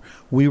year,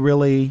 we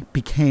really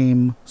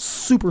became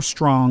super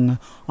strong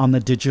on the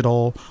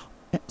digital,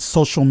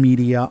 social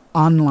media,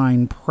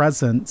 online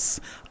presence,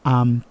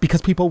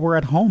 because people were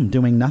at home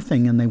doing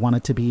nothing and they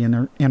wanted to be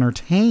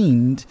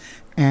entertained.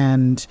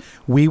 And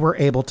we were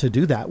able to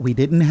do that. We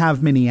didn't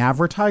have many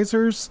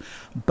advertisers,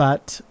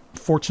 but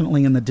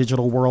fortunately in the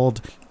digital world,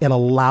 it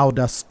allowed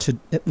us to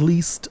at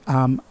least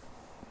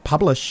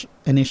publish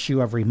an issue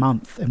every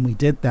month. And we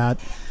did that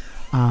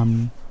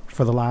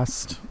for the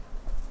last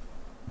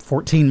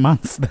 14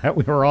 months that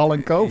we were all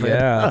in COVID.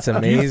 Yeah, that's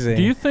amazing.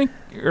 Do you think,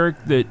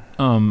 Eric, that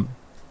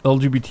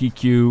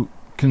LGBTQ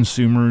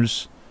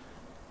consumers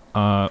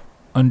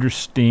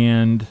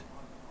understand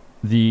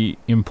the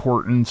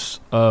importance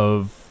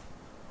of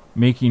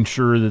making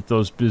sure that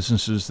those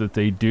businesses that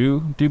they do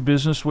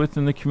business with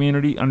in the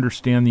community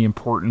understand the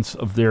importance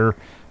of their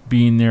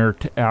being there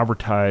to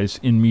advertise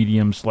in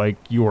mediums like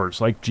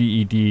yours, like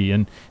GED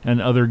and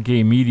other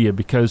gay media?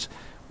 Because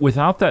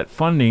without that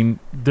funding,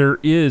 there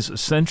is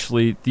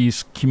essentially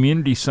these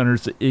community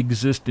centers that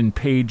exist in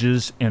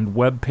pages and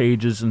web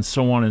pages and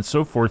so on and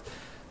so forth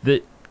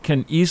that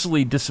can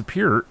easily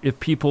disappear if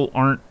people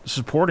aren't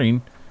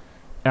supporting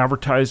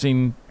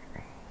advertising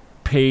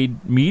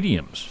paid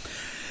mediums.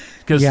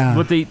 Because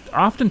what they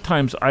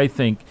oftentimes, I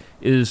think,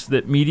 is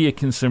that media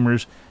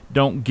consumers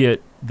don't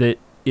get that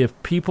if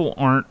people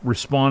aren't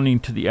responding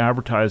to the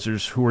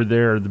advertisers who are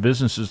there, the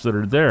businesses that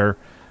are there,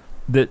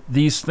 that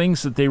these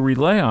things that they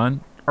rely on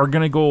are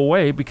going to go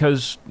away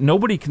because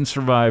nobody can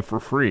survive for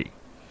free.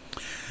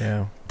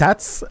 Yeah.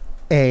 That's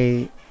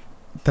a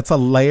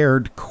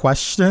layered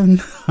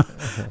question.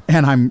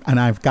 and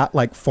I've got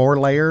like 4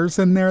 layers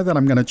in there that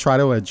I'm going to try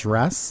to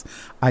address.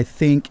 I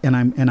think, and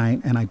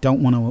I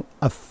don't want to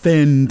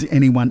offend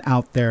anyone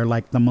out there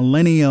like the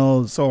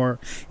millennials or,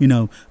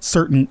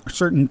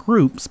 certain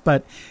groups,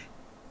 but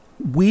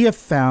we have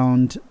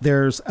found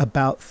there's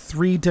about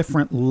 3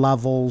 different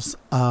levels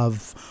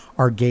of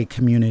our gay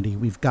community.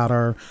 We've got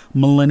our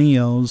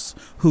millennials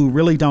who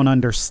really don't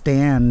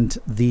understand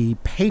the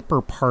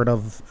paper part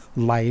of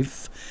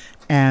life,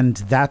 and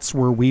that's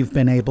where we've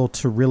been able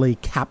to really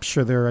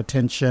capture their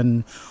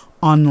attention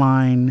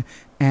online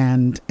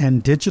and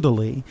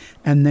digitally.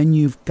 And then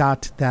you've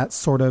got that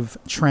sort of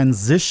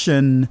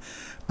transition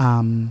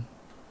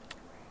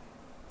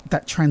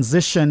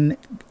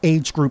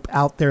age group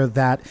out there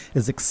that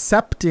is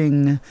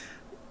accepting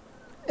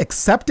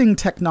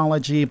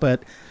technology,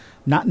 but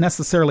not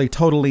necessarily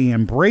totally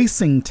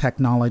embracing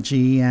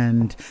technology,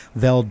 and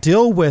they'll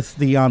deal with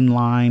the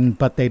online,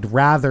 but they'd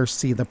rather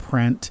see the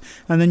print.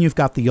 And then you've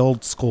got the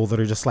old school that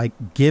are just like,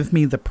 give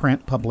me the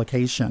print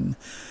publication.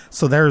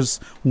 So there's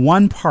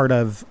one part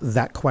of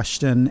that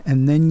question.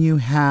 And then you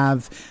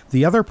have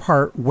the other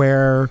part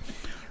where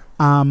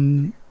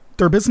there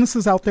are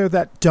businesses out there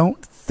that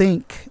don't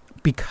think,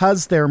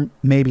 because they're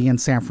maybe in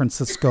San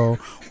Francisco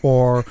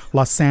or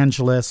Los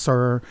Angeles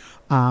or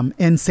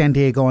in San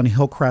Diego and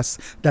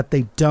Hillcrest, that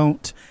they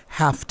don't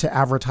have to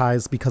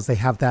advertise because they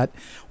have that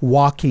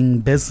walking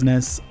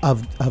business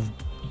of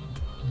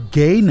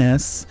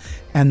gayness,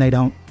 and they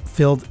don't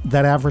feel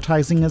that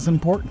advertising is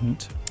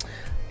important.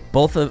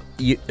 Both of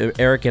you,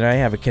 Eric and I,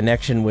 have a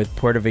connection with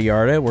Puerto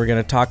Vallarta. We're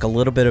going to talk a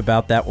little bit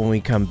about that when we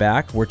come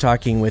back. We're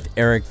talking with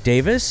Eric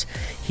Davis.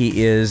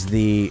 He is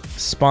the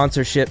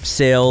sponsorship,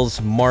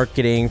 sales,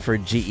 marketing for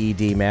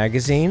GED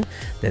Magazine.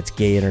 That's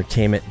Gay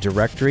Entertainment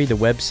Directory. The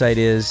website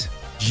is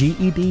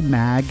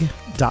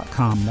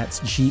GEDmag.com. That's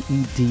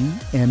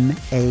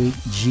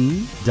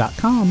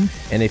GEDMAG.com.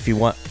 And if you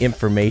want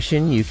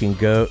information, you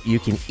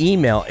can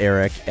email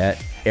Eric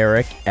at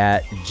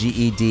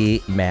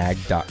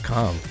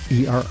eric@gedmag.com.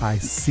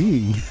 ERIC.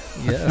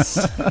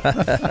 Yes.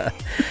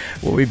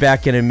 We'll be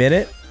back in a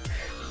minute.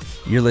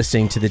 You're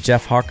listening to The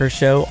Jeff Hawker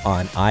Show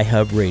on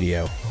iHub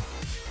Radio.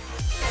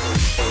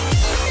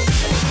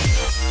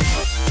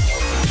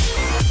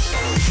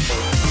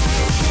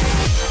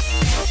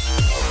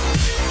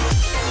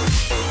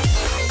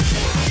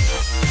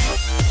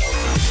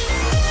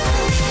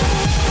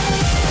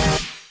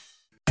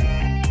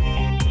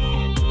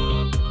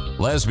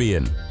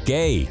 Lesbian,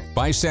 gay,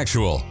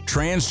 bisexual,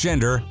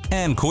 transgender,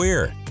 and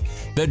queer.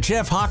 The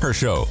Jeff Hawker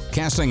Show,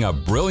 casting a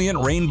brilliant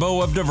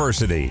rainbow of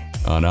diversity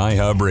on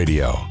iHub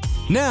Radio.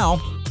 Now,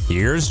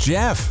 here's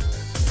Jeff.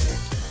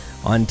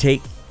 On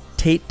Tate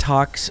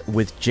Talks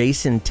with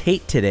Jason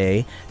Tate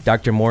today,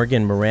 Dr.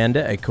 Morgan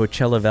Miranda, a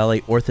Coachella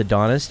Valley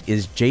orthodontist,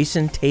 is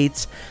Jason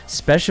Tate's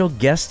special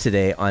guest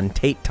today on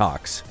Tate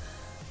Talks.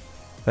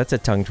 That's a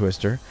tongue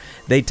twister.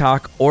 They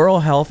talk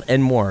oral health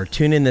and more.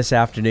 Tune in this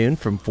afternoon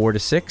from 4 to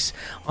 6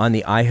 on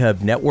the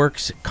iHub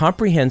Network's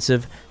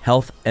Comprehensive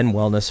Health and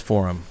Wellness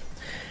Forum.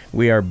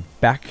 We are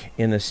back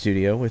in the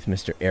studio with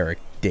Mr. Eric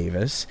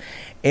Davis,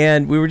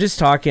 and we were just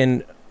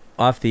talking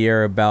off the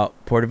air about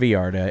Puerto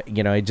Vallarta.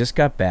 You know, I just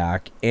got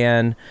back,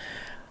 and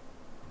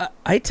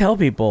I tell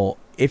people,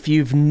 if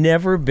you've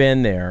never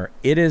been there,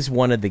 it is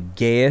one of the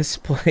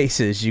gayest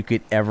places you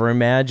could ever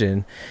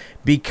imagine,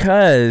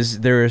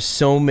 because there are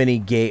so many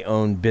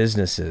gay-owned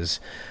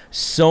businesses,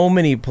 so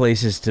many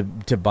places to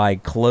buy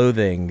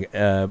clothing,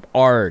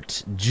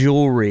 art,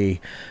 jewelry.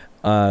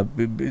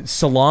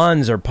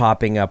 Salons are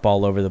popping up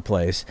all over the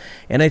place.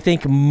 And I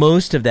think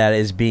most of that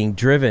is being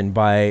driven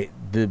by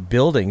the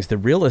buildings, the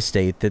real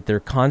estate that they're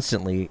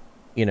constantly,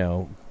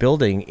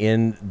 building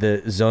in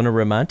the Zona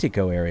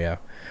Romantico area.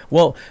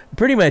 Well,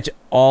 pretty much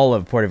all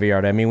of Puerto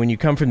Vallarta. I mean, when you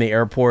come from the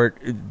airport,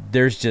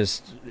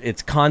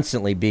 it's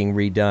constantly being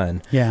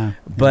redone. Yeah.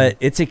 But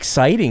it's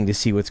exciting to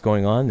see what's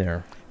going on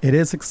there. It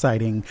is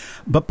exciting.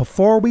 But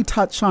before we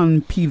touch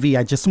on PV,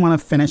 I just want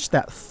to finish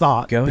that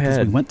thought. Go because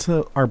ahead. We went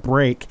to our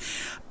break.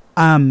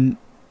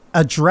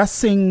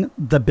 Addressing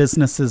the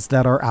businesses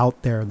that are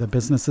out there, the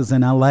businesses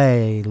in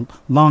LA,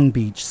 Long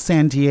Beach,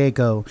 San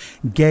Diego,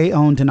 gay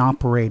owned and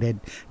operated,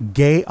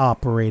 gay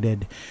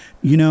operated.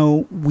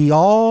 We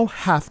all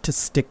have to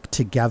stick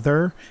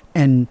together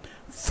and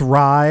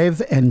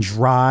thrive and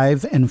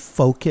drive and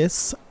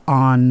focus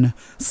on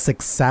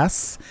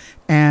success.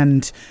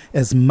 And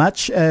as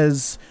much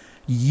as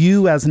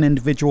you as an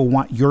individual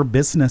want your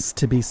business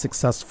to be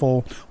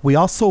successful, we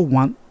also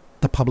want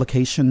the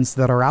publications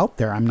that are out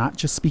there. I'm not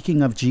just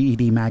speaking of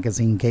GED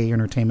Magazine, Gay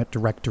Entertainment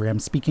Directory. I'm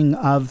speaking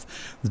of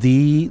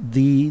the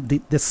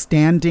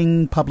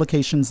standing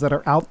publications that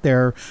are out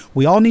there.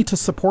 We all need to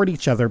support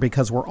each other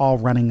because we're all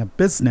running a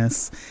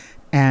business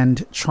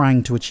and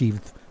trying to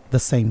achieve the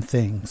same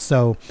thing.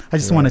 So I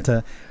just wanted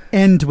to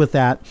end with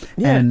that.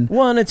 Yeah.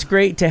 And it's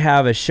great to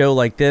have a show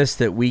like this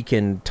that we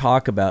can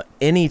talk about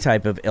any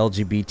type of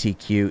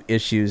LGBTQ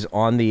issues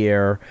on the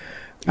air.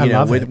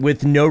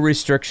 With no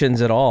restrictions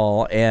at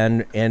all,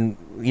 and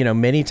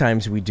many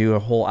times we do a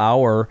whole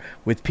hour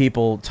with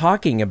people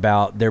talking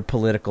about their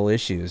political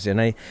issues,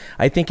 and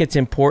I think it's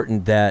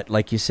important that,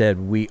 like you said,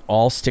 we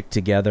all stick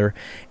together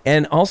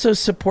and also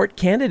support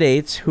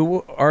candidates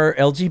who are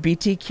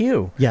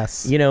LGBTQ.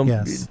 Yes.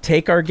 Yes.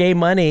 Take our gay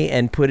money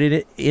and put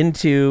it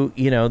into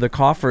the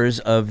coffers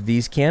of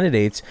these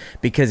candidates,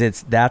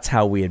 because that's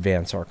how we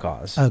advance our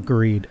cause.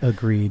 Agreed.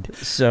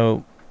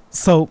 So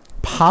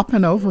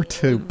popping over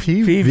to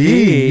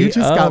PV. You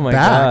just got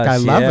back. Gosh, I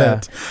love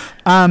it.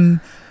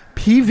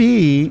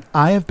 PV,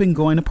 I have been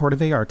going to Puerto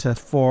Vallarta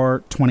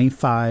for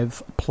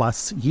 25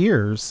 plus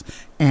years.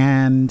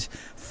 And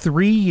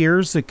 3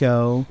 years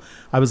ago,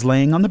 I was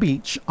laying on the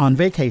beach on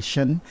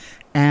vacation,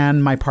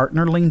 and my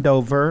partner leaned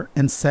over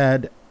and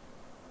said,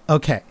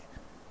 "Okay,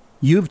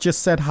 you've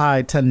just said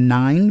hi to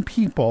 9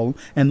 people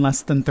in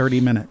less than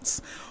 30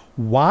 minutes.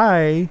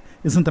 Why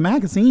isn't the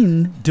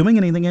magazine doing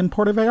anything in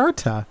Puerto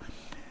Vallarta?"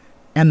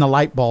 And the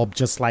light bulb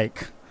just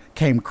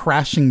came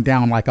crashing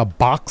down like a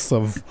box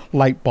of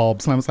light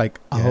bulbs. And I was like,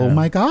 oh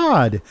my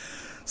God.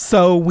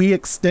 So we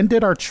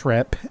extended our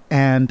trip,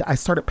 and I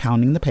started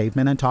pounding the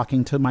pavement and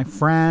talking to my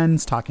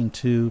friends, talking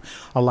to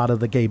a lot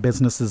of the gay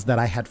businesses that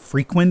I had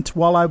frequent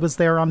while I was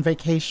there on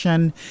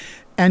vacation,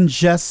 and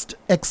just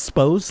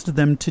exposed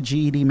them to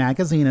GED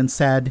Magazine and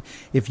said,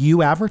 if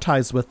you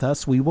advertise with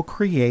us, we will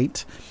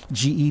create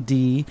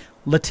GED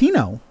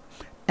Latino.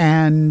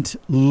 And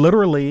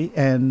literally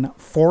in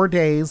 4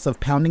 days of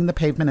pounding the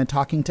pavement and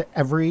talking to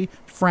every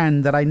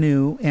friend that I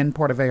knew in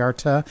Puerto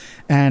Vallarta,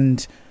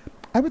 and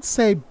I would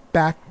say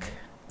back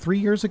 3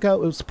 years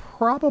ago, it was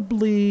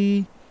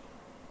probably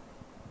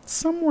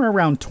somewhere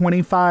around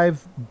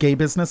 25 gay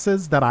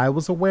businesses that I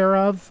was aware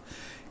of.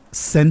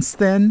 Since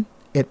then,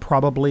 it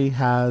probably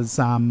has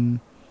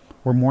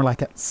we're more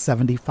like at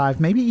 75,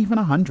 maybe even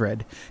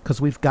 100, because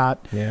we've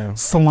got Yeah.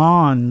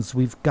 salons,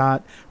 we've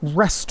got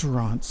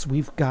restaurants,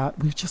 I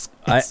just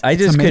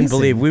couldn't amazing.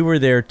 believe we were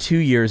there 2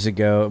 years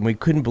ago, and we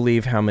couldn't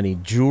believe how many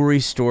jewelry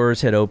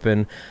stores had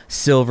opened,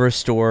 silver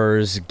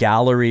stores,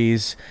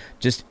 galleries,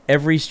 just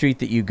every street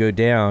that you go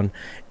down.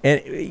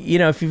 And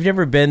if you've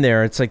never been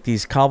there, it's like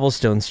these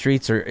cobblestone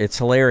streets it's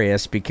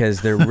hilarious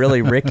because they're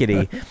really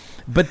rickety.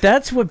 But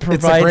that's what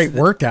provides. It's a great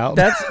workout.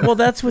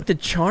 That's what the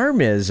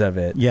charm is of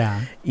it.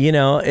 Yeah.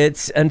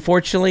 It's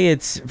unfortunately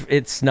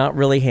it's not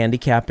really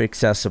handicap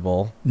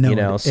accessible.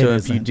 No, so it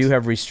if you isn't. do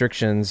have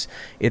restrictions,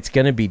 it's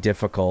going to be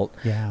difficult.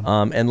 Yeah.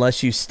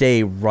 Unless you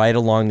stay right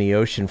along the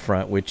ocean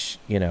front, which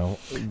Yeah,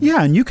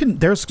 and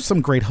there's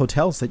some great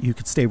hotels that you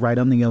could stay right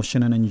on the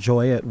ocean and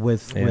enjoy it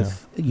with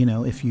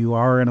if you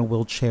are in a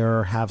wheelchair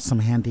or have some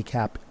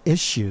handicap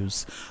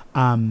issues.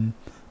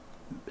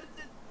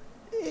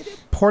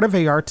 Puerto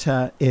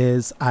Vallarta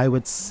is, I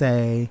would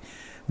say,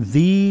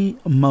 the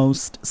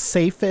most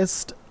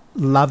safest,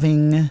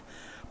 loving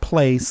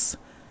place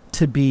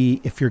to be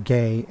if you're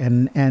gay.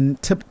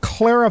 And to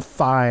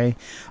clarify,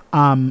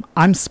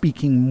 I'm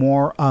speaking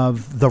more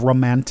of the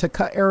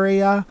Romantica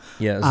area.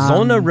 Yeah,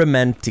 Zona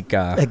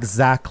Romantica.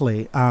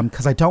 Exactly.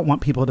 Because I don't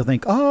want people to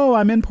think, oh,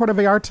 I'm in Puerto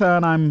Vallarta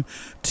and I'm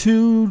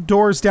 2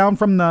 doors down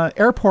from the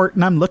airport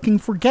and I'm looking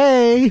for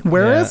gay.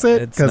 Where is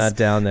it? It's not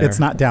down there. It's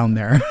not down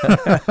there.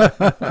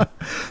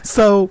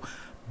 So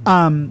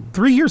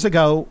 3 years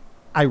ago,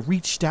 I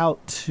reached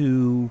out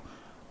to,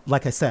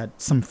 like I said,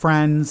 some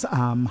friends,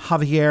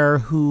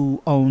 Javier,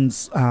 who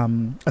owns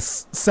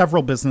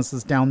several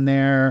businesses down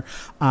there,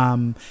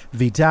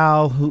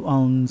 Vidal, who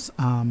owns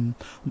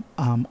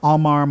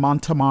Almar,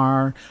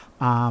 Montemar,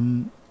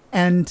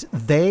 and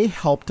they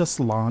helped us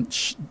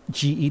launch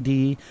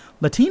GED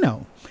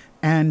Latino.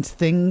 And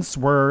things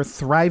were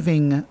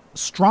thriving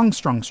strong.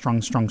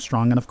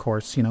 And of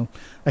course,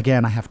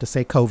 again, I have to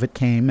say COVID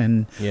came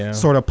and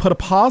sort of put a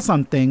pause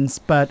on things,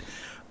 but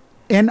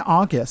in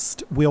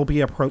August, we'll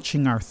be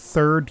approaching our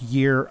 3rd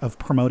year of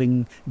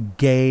promoting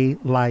gay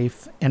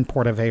life in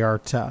Puerto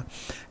Vallarta.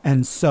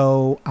 And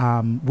so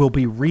we'll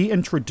be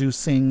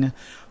reintroducing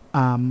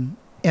in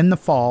the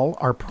fall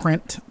our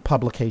print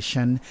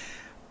publication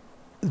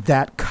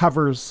that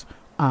covers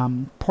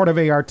Puerto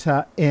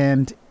Vallarta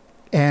and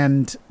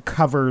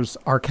covers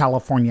our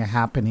California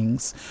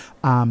happenings.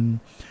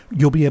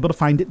 You'll be able to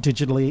find it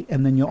digitally,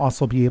 and then you'll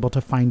also be able to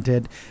find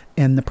it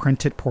in the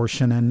printed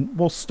portion. And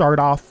we'll start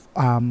off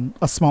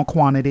a small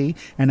quantity,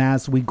 and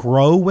as we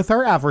grow with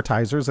our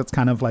advertisers, it's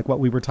kind of like what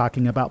we were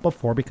talking about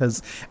before,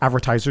 because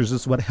advertisers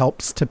is what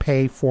helps to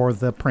pay for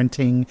the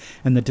printing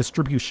and the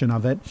distribution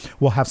of it.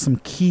 We'll have some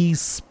key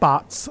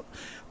spots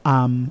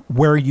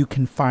where you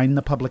can find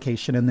the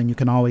publication, and then you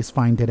can always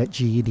find it at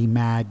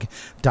gedmag.com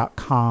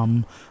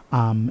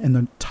in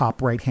the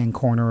top right-hand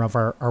corner of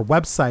our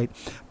website.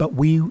 But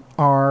we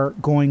are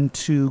going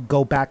to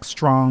go back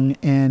strong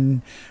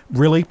in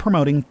really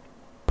promoting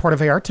Puerto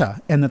Vallarta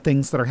and the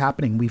things that are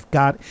happening. We've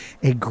got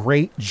a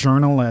great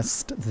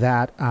journalist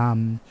that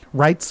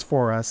writes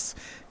for us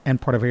in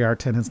Puerto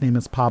Vallarta, and his name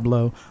is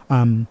Pablo.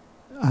 I'm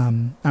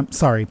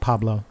sorry,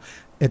 Pablo.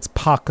 It's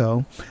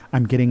Paco.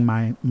 I'm getting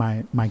my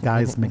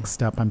guys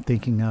mixed up. I'm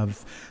thinking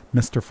of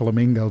Mr.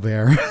 Flamingo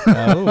there.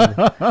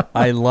 Oh,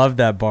 I love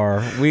that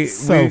bar.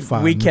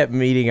 Fun. We kept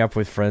meeting up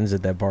with friends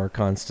at that bar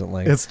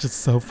constantly. It's just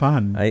so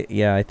fun.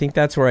 I think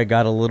that's where I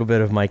got a little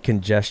bit of my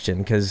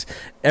congestion, because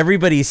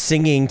everybody's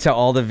singing to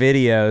all the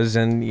videos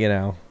and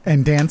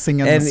and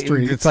dancing in the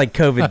streets. It's like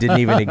COVID didn't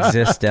even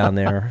exist down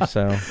there.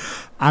 So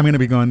I'm going to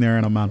be going there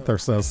in a month or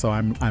so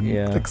I'm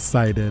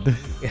excited.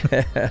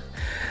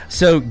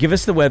 So give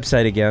us the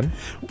website again.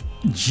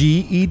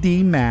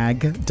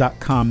 gedmag.com.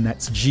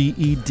 That's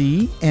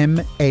gedmag.com.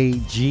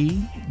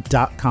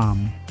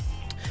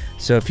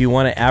 So if you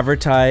want to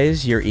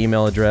advertise, your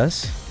email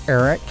address?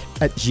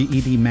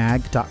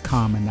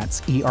 Eric@gedmag.com, and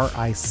that's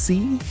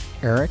ERIC,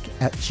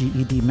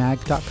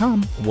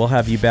 Eric@gedmag.com. We'll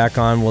have you back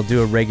on. We'll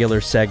do a regular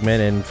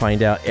segment and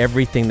find out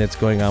everything that's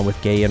going on with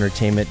Gay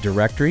Entertainment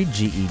Directory,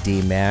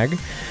 GED Mag.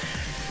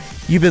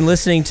 You've been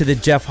listening to the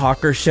Jeff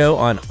Hawker Show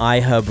on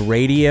iHub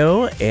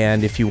Radio,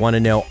 and if you want to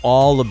know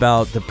all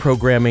about the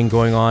programming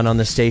going on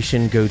the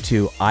station, go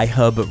to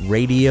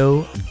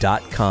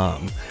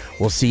iHubRadio.com.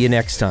 We'll see you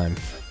next time.